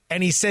out,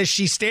 and he says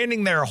she's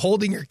standing there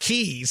holding her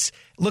keys,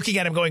 looking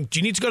at him going, "Do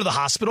you need to go to the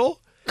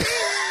hospital?"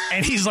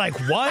 And he's like,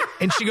 "What?"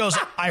 And she goes,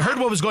 "I heard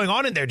what was going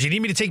on in there. Do you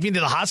need me to take me to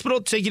the hospital?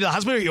 Take you to the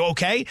hospital? Are you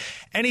okay?"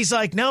 And he's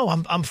like, "No,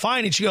 I'm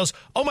fine." And she goes,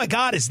 "Oh my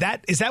God, is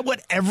that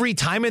what every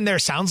time in there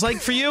sounds like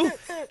for you?"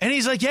 And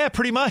he's like, "Yeah,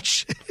 pretty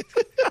much."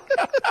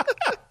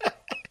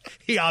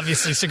 He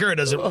obviously, Segura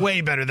does it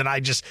way better than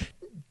I just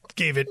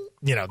gave it,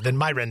 than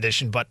my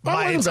rendition, but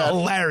it's a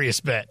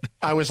hilarious bit.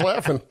 I was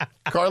laughing.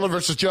 Carlin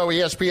versus Joe,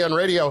 ESPN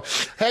Radio.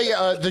 Hey,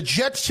 the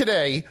Jets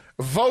today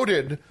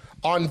voted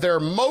on their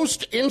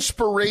most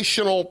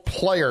inspirational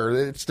player.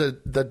 It's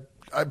the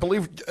I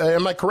believe,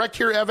 am I correct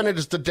here, Evan? It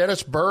is the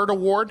Dennis Byrd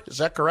Award. Is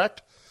that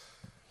correct?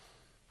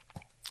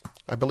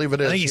 I believe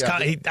it is.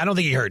 I don't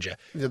think he heard you.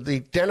 The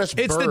Dennis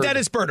Byrd. It's the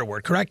Dennis Byrd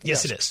Award, correct?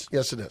 Yes, it is.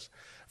 Yes, it is.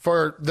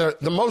 For the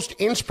most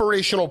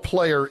inspirational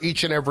player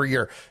each and every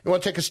year. You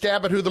want to take a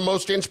stab at who the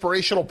most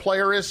inspirational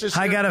player is this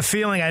year? I got a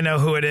feeling I know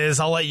who it is.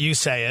 I'll let you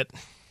say it.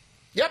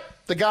 Yep,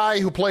 the guy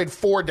who played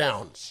 4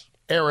 downs,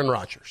 Aaron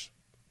Rodgers.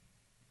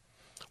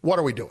 What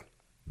are we doing?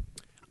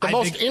 The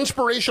most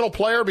inspirational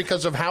player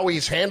because of how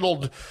he's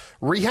handled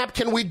rehab.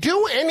 Can we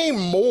do any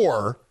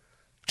more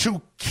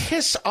to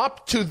kiss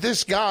up to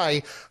this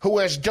guy who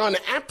has done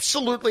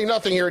absolutely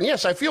nothing here? And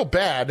yes, I feel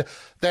bad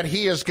that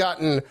he has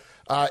gotten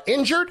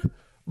injured,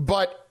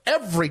 but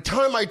every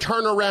time I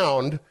turn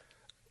around,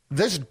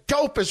 this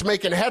dope is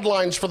making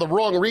headlines for the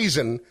wrong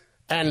reason,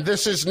 and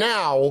this is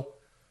now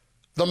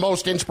the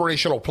most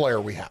inspirational player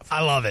we have.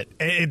 I love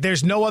it.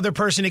 There's no other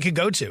person it could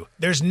go to.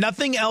 There's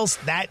nothing else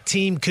that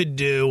team could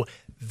do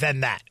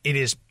than that. It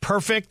is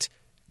perfect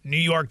New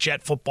York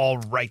Jet football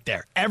right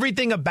there.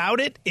 Everything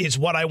about it is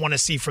what I want to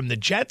see from the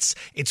Jets.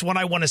 It's what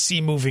I want to see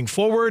moving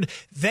forward.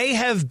 They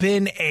have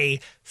been a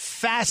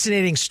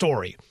fascinating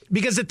story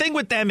because the thing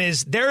with them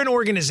is they're an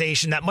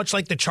organization that, much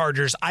like the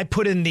Chargers, I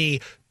put in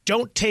the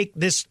don't take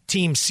this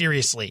team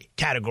seriously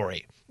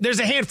category. There's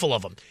a handful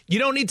of them. You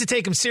don't need to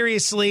take them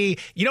seriously.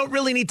 You don't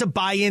really need to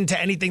buy into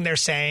anything they're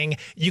saying.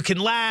 You can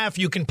laugh.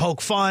 You can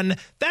poke fun.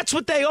 That's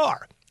what they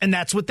are. And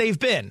that's what they've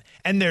been.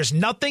 And there's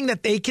nothing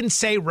that they can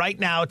say right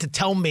now to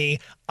tell me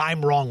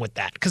I'm wrong with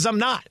that, because I'm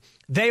not.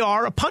 They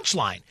are a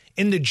punchline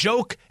in the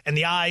joke and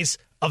the eyes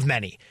of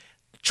many.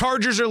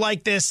 Chargers are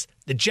like this.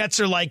 The Jets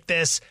are like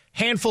this.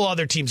 Handful of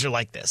other teams are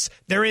like this.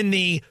 They're in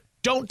the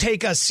don't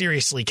take us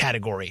seriously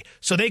category.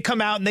 So they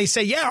come out and they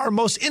say, yeah, our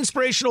most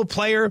inspirational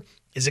player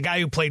is a guy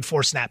who played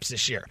 4 snaps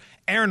this year,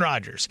 Aaron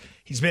Rodgers.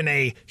 He's been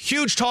a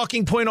huge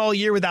talking point all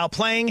year without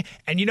playing.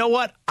 And you know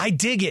what? I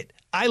dig it.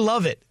 I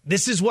love it.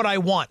 This is what I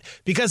want.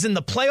 Because in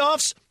the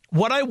playoffs,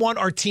 what I want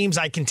are teams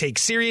I can take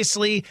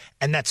seriously,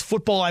 and that's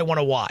football I want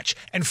to watch.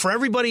 And for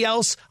everybody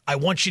else, I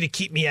want you to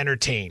keep me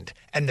entertained.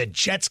 And the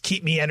Jets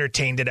keep me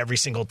entertained at every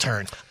single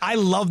turn. I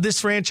love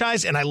this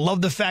franchise, and I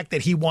love the fact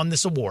that he won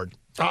this award.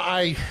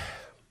 I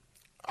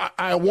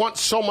want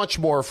so much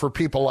more for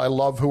people I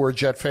love who are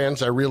Jet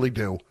fans. I really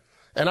do.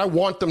 And I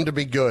want them to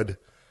be good.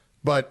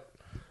 But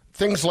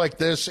things like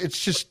this,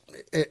 it's just,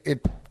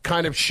 it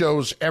kind of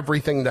shows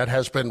everything that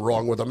has been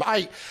wrong with them.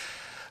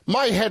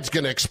 My head's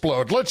going to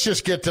explode. Let's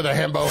just get to the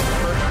Hembo.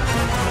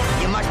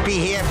 You must be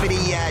here for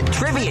the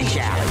trivia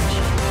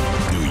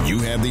challenge. Do you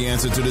have the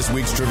answer to this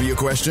week's trivia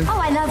question? Oh,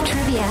 I love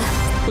trivia.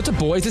 What's up,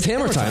 boys? It's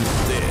Hammer time.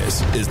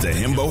 This is the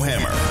Hembo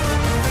Hammer.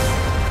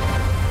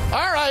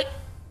 All right.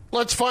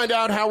 Let's find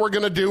out how we're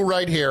going to do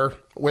right here.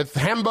 With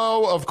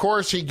Hembo, of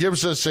course, he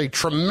gives us a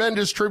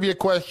tremendous trivia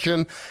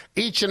question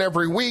each and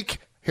every week.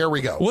 Here we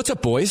go. What's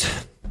up, boys?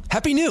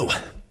 Happy New.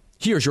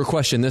 Here's your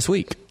question this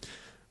week.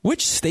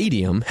 Which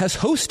stadium has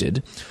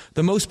hosted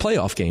the most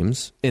playoff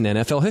games in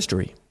NFL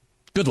history?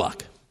 Good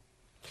luck.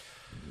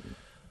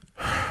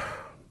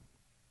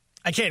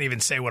 I can't even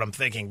say what I'm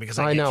thinking because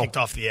I get kicked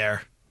off the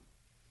air.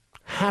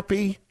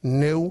 Happy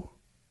New?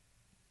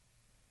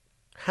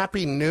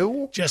 Happy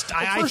New?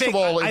 I think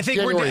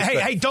we're.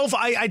 Hey, don't.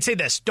 I'd say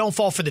this. Don't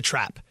fall for the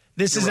trap.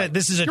 This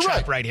is a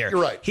trap right here.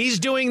 You're right. He's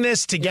doing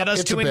this to get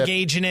us to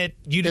engage in it.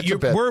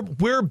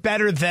 We're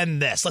better than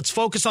this. Let's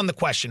focus on the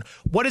question.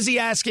 What is he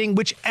asking?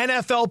 Which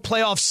NFL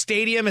playoff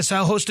stadium has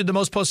hosted the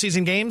most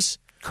postseason games?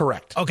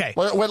 Correct. Okay.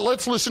 Well,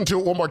 let's listen to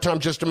it one more time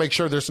just to make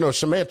sure there's no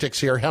semantics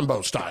here,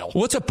 Hembo style.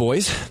 What's up,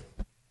 boys?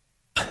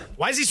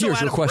 Why is he so Here's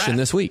out your of question breath?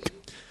 this week.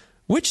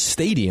 Which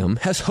stadium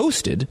has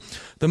hosted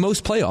the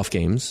most playoff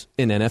games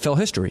in NFL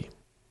history?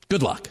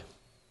 Good luck.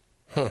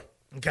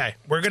 Okay,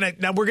 we're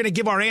gonna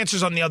give our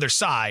answers on the other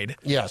side.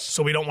 Yes.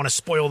 So we don't want to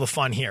spoil the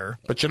fun here.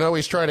 But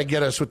he's trying to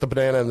get us with the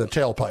banana in the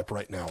tailpipe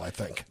right now, I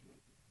think.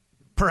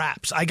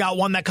 Perhaps. I got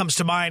one that comes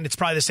to mind. It's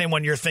probably the same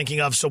one you're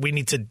thinking of, so we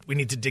need to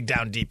dig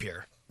down deep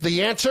here.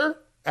 The answer,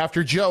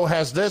 after Joe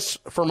has this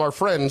from our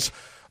friends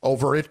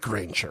over at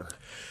Grainger.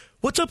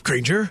 What's up,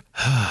 Grainger?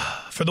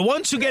 For the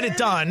ones who get it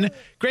done,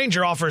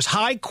 Grainger offers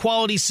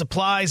high-quality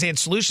supplies and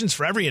solutions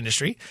for every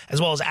industry, as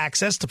well as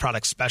access to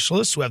product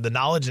specialists who have the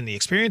knowledge and the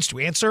experience to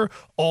answer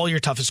all your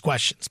toughest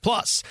questions.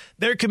 Plus,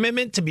 their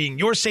commitment to being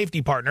your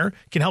safety partner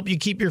can help you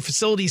keep your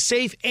facilities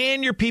safe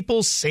and your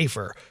people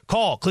safer.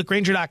 Call,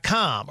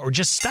 clickgrainger.com, or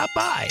just stop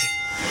by.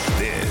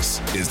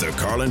 This is the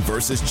Carlin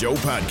versus Joe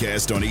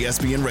podcast on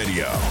ESPN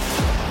Radio.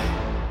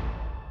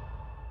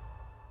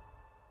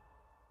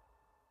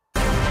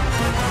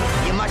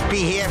 Be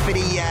here for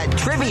the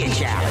trivia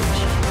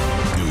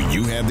challenge. Do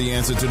you have the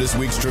answer to this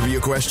week's trivia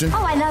question?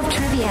 Oh, I love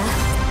trivia.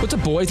 What's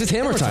up, boys? It's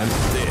Hammer time.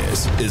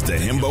 This is the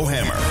Hembo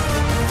Hammer.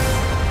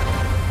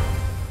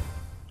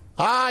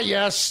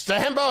 Yes, the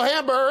Hembo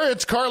Hammer.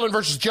 It's Carlin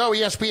versus Joe,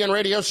 ESPN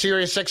Radio,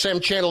 Sirius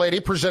XM Channel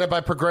 80, presented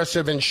by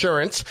Progressive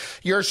Insurance.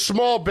 Your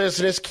small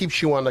business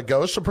keeps you on the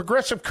go, so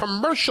Progressive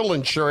Commercial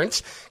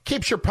Insurance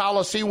keeps your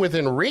policy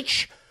within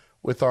reach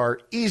with our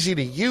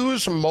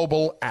easy-to-use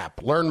mobile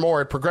app. Learn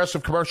more at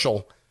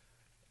progressivecommercial.com.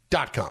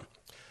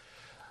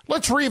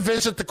 Let's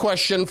revisit the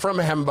question from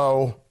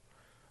Hembo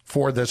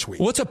for this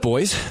week. What's up,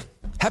 boys?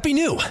 Happy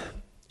New.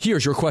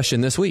 Here's your question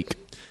this week.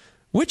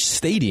 Which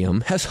stadium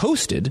has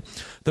hosted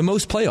the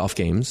most playoff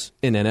games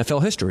in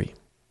NFL history?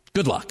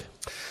 Good luck.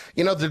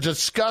 You know, the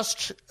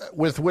disgust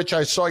with which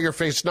I saw your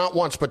face not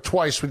once but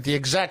twice with the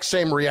exact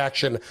same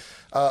reaction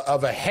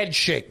of a head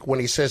shake when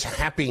he says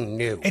Happy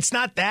New. It's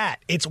not that.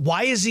 It's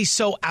why is he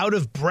so out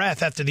of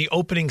breath after the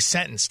opening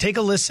sentence? Take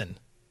a listen.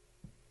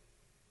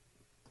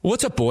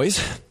 What's up,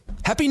 boys?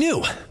 Happy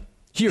New.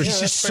 He's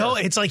just so.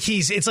 It's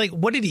like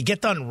what did he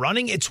get done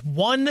running? It's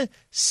one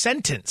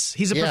sentence.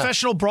 He's a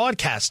professional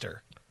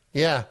broadcaster.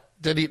 Yeah.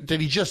 Did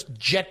he just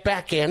jet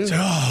back in?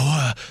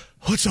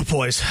 What's up,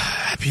 boys?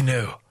 Happy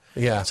New.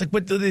 Yeah. It's like,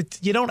 but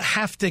you don't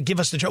have to give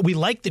us we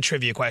like the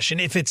trivia question.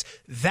 If it's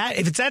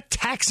that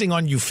taxing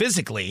on you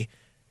physically,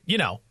 you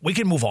know, we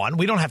can move on.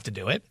 We don't have to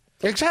do it.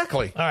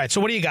 Exactly. All right.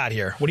 So what do you got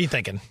here? What are you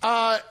thinking?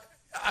 I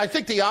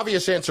think the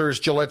obvious answer is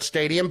Gillette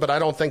Stadium, but I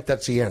don't think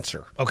that's the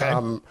answer. Okay.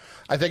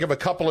 I think of a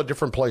couple of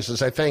different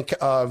places. I think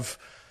of.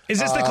 Is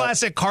this the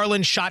classic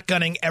Carlin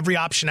shotgunning every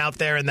option out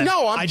there, and then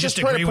I just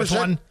agree with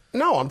one?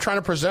 No, I'm trying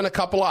to present a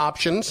couple of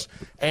options,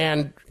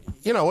 and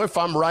you know, if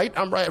I'm right,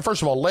 I'm right.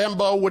 First of all,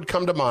 Lambeau would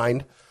come to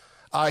mind.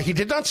 He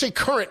did not say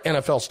current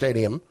NFL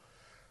stadium,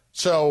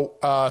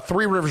 so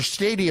Three Rivers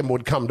Stadium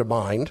would come to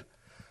mind.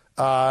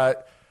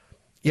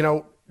 You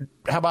know,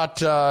 how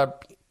about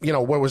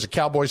what was it,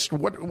 Cowboys?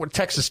 What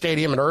Texas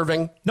Stadium in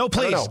Irving? No,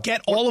 please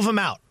get all of them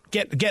out.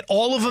 Get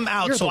all of them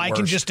out so I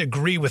can just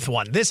agree with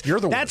one. That's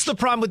the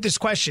problem with this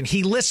question.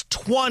 He lists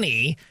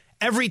 20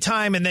 every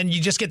time, and then you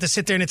just get to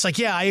sit there and it's like,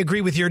 yeah, I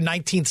agree with your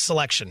 19th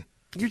selection.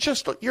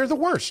 You're the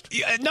worst.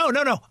 No.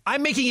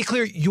 I'm making it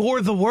clear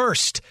you're the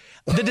worst.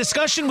 The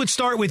discussion would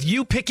start with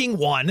you picking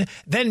one,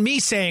 then me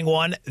saying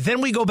one, then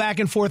we go back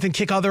and forth and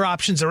kick other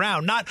options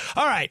around. Not,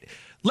 all right,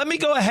 let me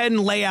go ahead and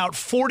lay out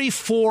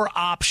 44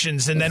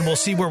 options, and then we'll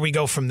see where we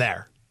go from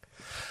there.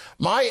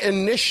 My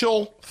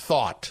initial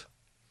thought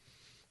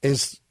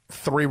is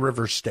Three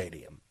Rivers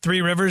Stadium.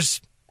 Three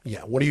Rivers?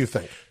 Yeah, what do you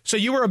think? So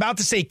you were about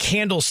to say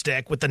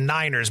Candlestick with the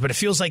Niners, but it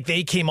feels like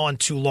they came on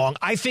too long.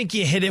 I think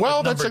you hit it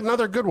with that's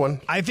another good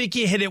one. I think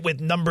you hit it with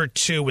number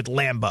 2 with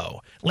Lambeau.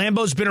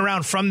 Lambeau's been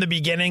around from the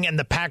beginning, and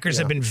the Packers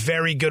have been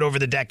very good over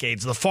the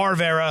decades. The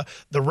Favre era,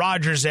 the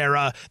Rodgers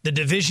era, the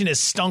division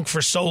has stunk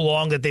for so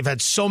long that they've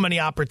had so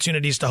many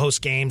opportunities to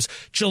host games.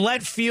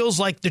 Gillette feels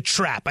like the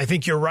trap. I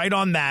think you're right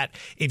on that.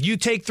 If you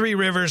take Three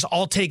Rivers,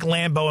 I'll take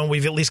Lambeau, and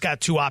we've at least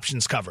got 2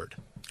 options covered.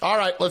 All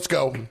right, let's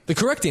go. The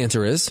correct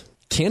answer is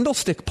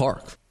Candlestick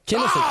Park.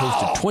 Candlestick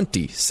hosted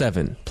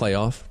 27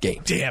 playoff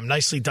games. Damn,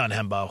 nicely done,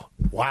 Hembo.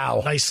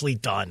 Wow. Nicely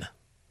done.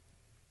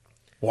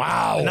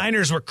 Wow. The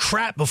Niners were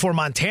crap before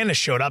Montana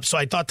showed up, so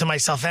I thought to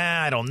myself,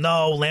 I don't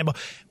know, Lambeau.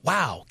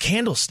 Wow,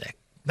 Candlestick.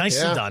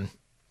 Nicely done.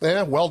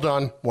 Yeah, well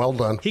done. Well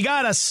done. He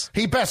got us.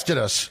 He bested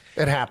us.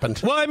 It happened.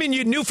 Well, I mean,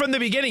 you knew from the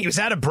beginning he was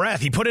out of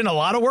breath. He put in a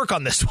lot of work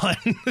on this one.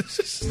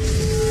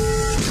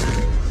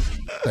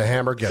 The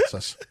hammer gets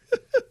us.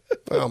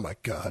 Oh, my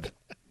God.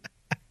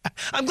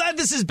 I'm glad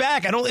this is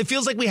back. It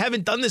feels like we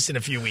haven't done this in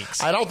a few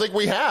weeks. I don't think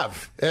we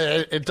have.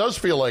 It does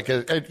feel like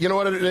it. You know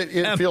what?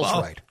 It feels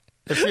right.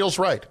 It feels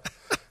right.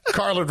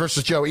 Carlin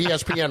versus Joe,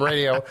 ESPN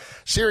Radio,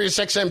 Sirius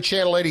XM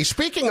Channel 80.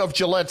 Speaking of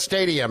Gillette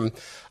Stadium,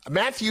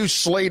 Matthew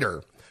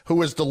Slater,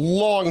 who is the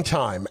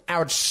longtime,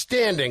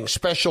 outstanding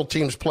special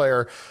teams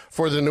player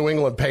for the New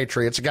England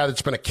Patriots, a guy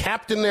that's been a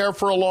captain there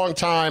for a long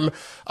time,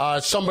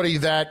 somebody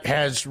that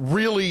has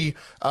really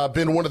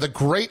been one of the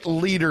great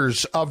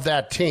leaders of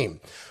that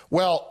team.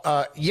 Well,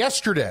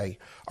 yesterday,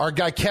 our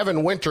guy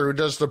Kevin Winter, who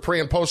does the pre-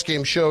 and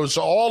post-game shows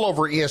all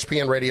over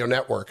ESPN Radio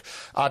Network,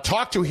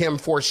 talked to him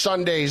for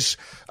Sunday's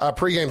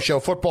pregame show,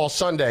 Football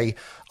Sunday,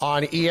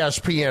 on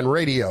ESPN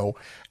Radio,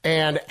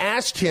 and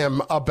asked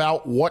him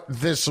about what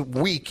this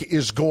week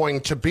is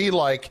going to be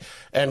like,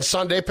 and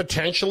Sunday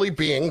potentially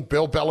being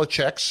Bill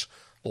Belichick's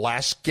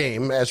last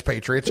game as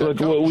Patriots head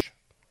coach.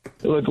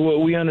 Look,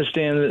 we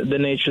understand the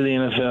nature of the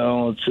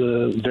NFL. It's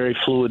a very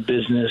fluid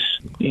business.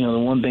 You know, the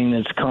one thing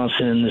that's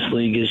constant in this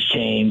league is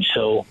change.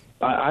 So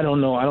I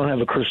don't know. I don't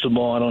have a crystal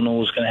ball. I don't know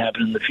what's going to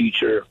happen in the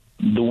future.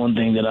 The one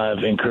thing that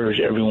I've encouraged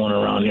everyone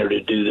around here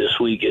to do this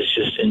week is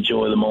just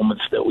enjoy the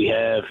moments that we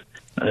have,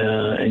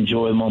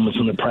 enjoy the moments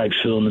on the practice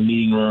field, in the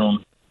meeting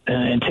room,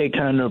 and take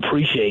time to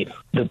appreciate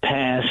the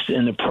past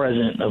and the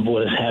present of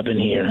what has happened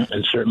here,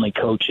 and certainly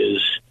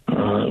coaches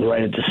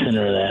right at the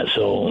center of that.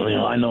 So, you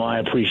know I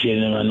appreciate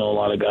it, and I know a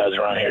lot of guys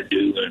around here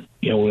do. And,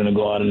 we're going to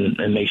go out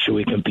and make sure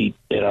we compete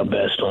at our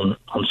best on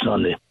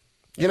Sunday.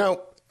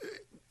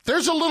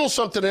 There's a little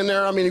something in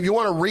there. I mean, if you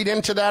want to read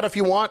into that, if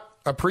you want,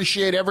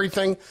 appreciate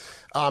everything,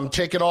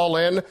 take it all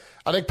in.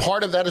 I think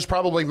part of that is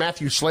probably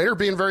Matthew Slater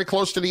being very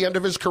close to the end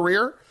of his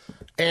career,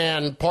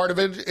 and part of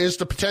it is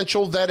the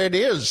potential that it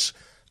is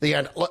the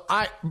end.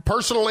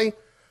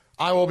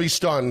 I will be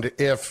stunned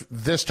if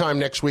this time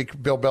next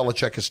week Bill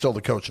Belichick is still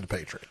the coach of the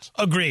Patriots.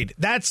 Agreed.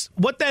 That's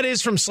what that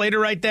is from Slater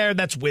right there.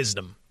 That's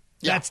wisdom.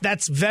 Yeah.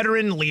 That's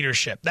veteran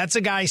leadership. That's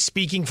a guy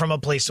speaking from a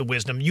place of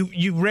wisdom.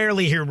 You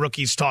rarely hear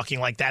rookies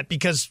talking like that,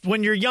 because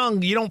when you're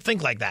young, you don't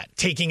think like that,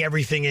 taking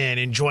everything in,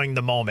 enjoying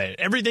the moment.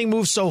 Everything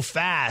moves so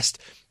fast.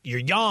 You're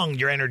young,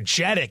 you're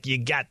energetic, you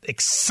got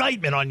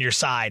excitement on your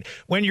side.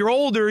 When you're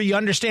older, you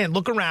understand,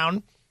 look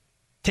around.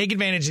 take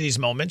advantage of these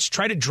moments,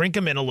 try to drink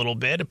them in a little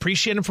bit,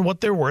 appreciate them for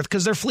what they're worth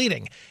because they're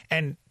fleeting.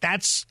 And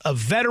that's a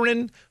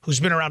veteran who's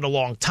been around a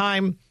long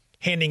time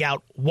handing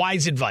out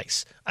wise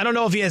advice. I don't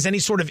know if he has any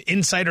sort of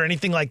insight or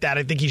anything like that.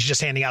 I think he's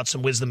just handing out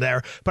some wisdom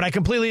there. But I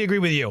completely agree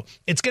with you.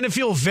 It's going to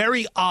feel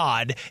very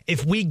odd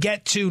if we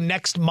get to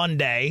next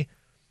Monday,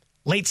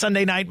 late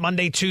Sunday night,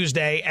 Monday,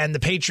 Tuesday, and the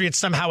Patriots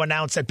somehow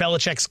announce that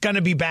Belichick's going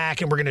to be back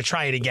and we're going to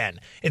try it again.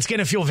 It's going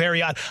to feel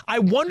very odd. I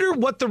wonder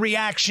what the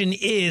reaction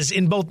is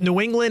in both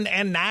New England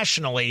and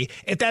nationally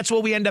if that's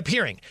what we end up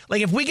hearing.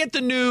 Like if we get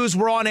the news,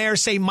 we're on air,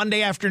 say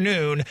Monday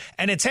afternoon,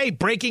 and it's, hey,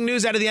 breaking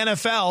news out of the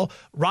NFL,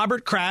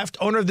 Robert Kraft,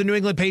 owner of the New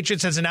England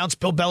Patriots, has announced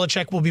Bill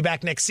Belichick will be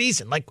back next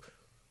season. Like,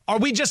 are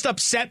we just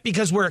upset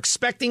because we're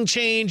expecting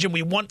change and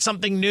we want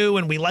something new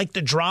and we like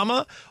the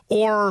drama?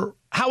 Or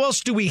how else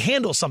do we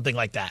handle something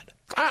like that?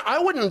 I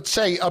wouldn't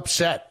say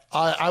upset.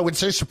 I would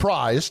say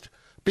surprised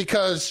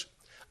because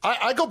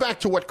I go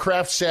back to what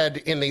Kraft said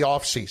in the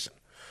offseason,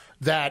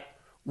 that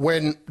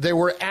when they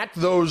were at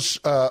those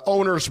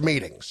owners'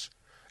 meetings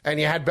and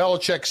you had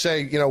Belichick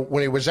say, you know,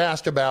 when he was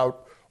asked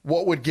about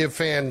what would give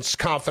fans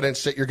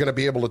confidence that you're going to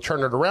be able to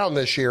turn it around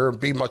this year and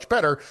be much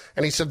better,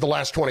 and he said the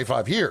last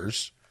 25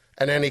 years.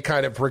 And then he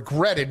kind of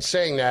regretted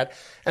saying that.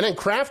 And then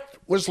Kraft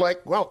was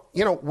like, well,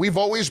 you know, we've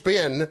always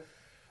been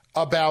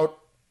about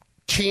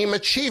team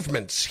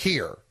achievements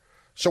here.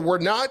 So we're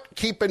not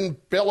keeping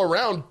Bill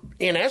around,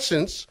 in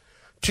essence,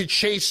 to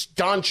chase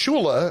Don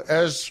Shula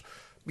as,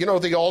 you know,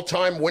 the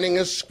all-time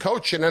winningest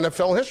coach in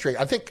NFL history.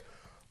 I think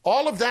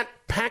all of that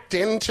packed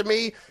in to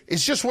me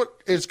is just what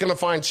is going to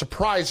find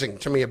surprising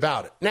to me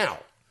about it. Now,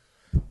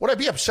 would I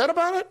be upset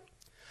about it?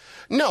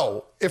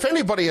 No. If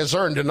anybody has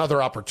earned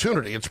another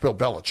opportunity, it's Bill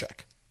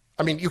Belichick.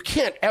 I mean, you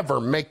can't ever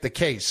make the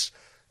case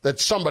that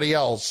somebody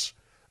else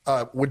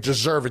would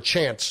deserve a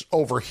chance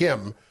over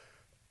him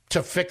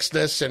to fix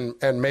this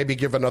and maybe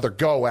give another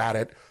go at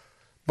it.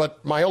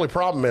 But my only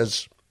problem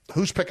is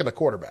who's picking the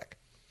quarterback?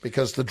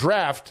 Because the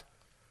draft,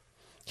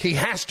 he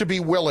has to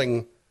be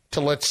willing to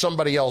let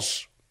somebody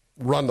else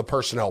run the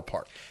personnel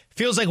part.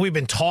 Feels like we've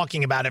been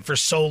talking about it for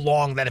so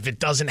long that if it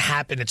doesn't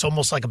happen, it's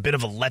almost like a bit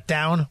of a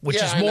letdown, which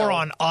is more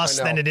on us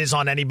than it is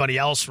on anybody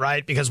else,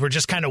 right? Because we're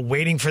just kind of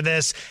waiting for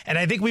this. And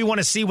I think we want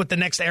to see what the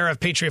next era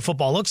of Patriot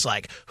football looks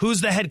like.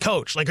 Who's the head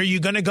coach? Like, are you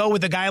going to go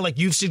with a guy like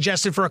you've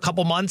suggested for a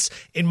couple months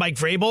in Mike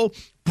Vrabel?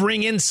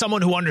 Bring in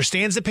someone who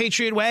understands the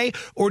Patriot way?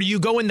 Or do you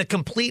go in the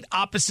complete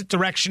opposite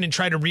direction and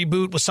try to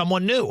reboot with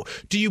someone new?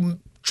 Do you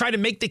try to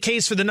make the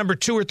case for the number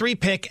 2 or 3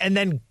 pick and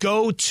then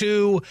go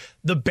to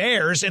the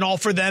Bears and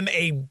offer them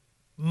a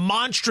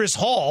monstrous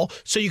haul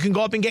so you can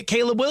go up and get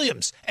Caleb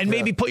Williams and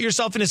maybe put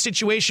yourself in a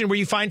situation where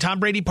you find Tom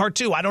Brady part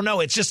 2? I don't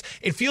know. It's just,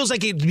 it feels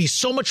like it'd be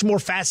so much more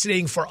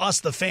fascinating for us,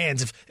 the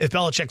fans, if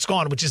Belichick's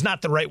gone, which is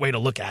not the right way to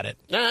look at it.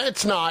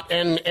 It's not.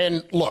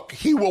 And look,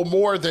 he will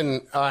more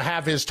than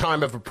have his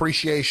time of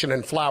appreciation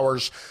and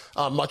flowers,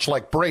 much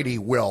like Brady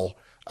will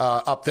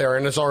up there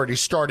and has already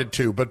started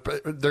to. But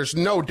there's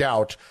no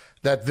doubt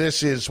that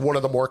this is one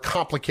of the more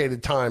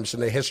complicated times in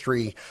the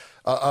history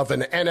of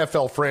an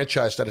NFL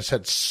franchise that has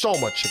had so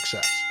much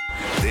success.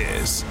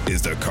 This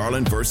is the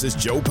Carlin versus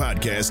Joe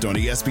podcast on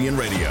ESPN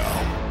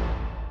Radio.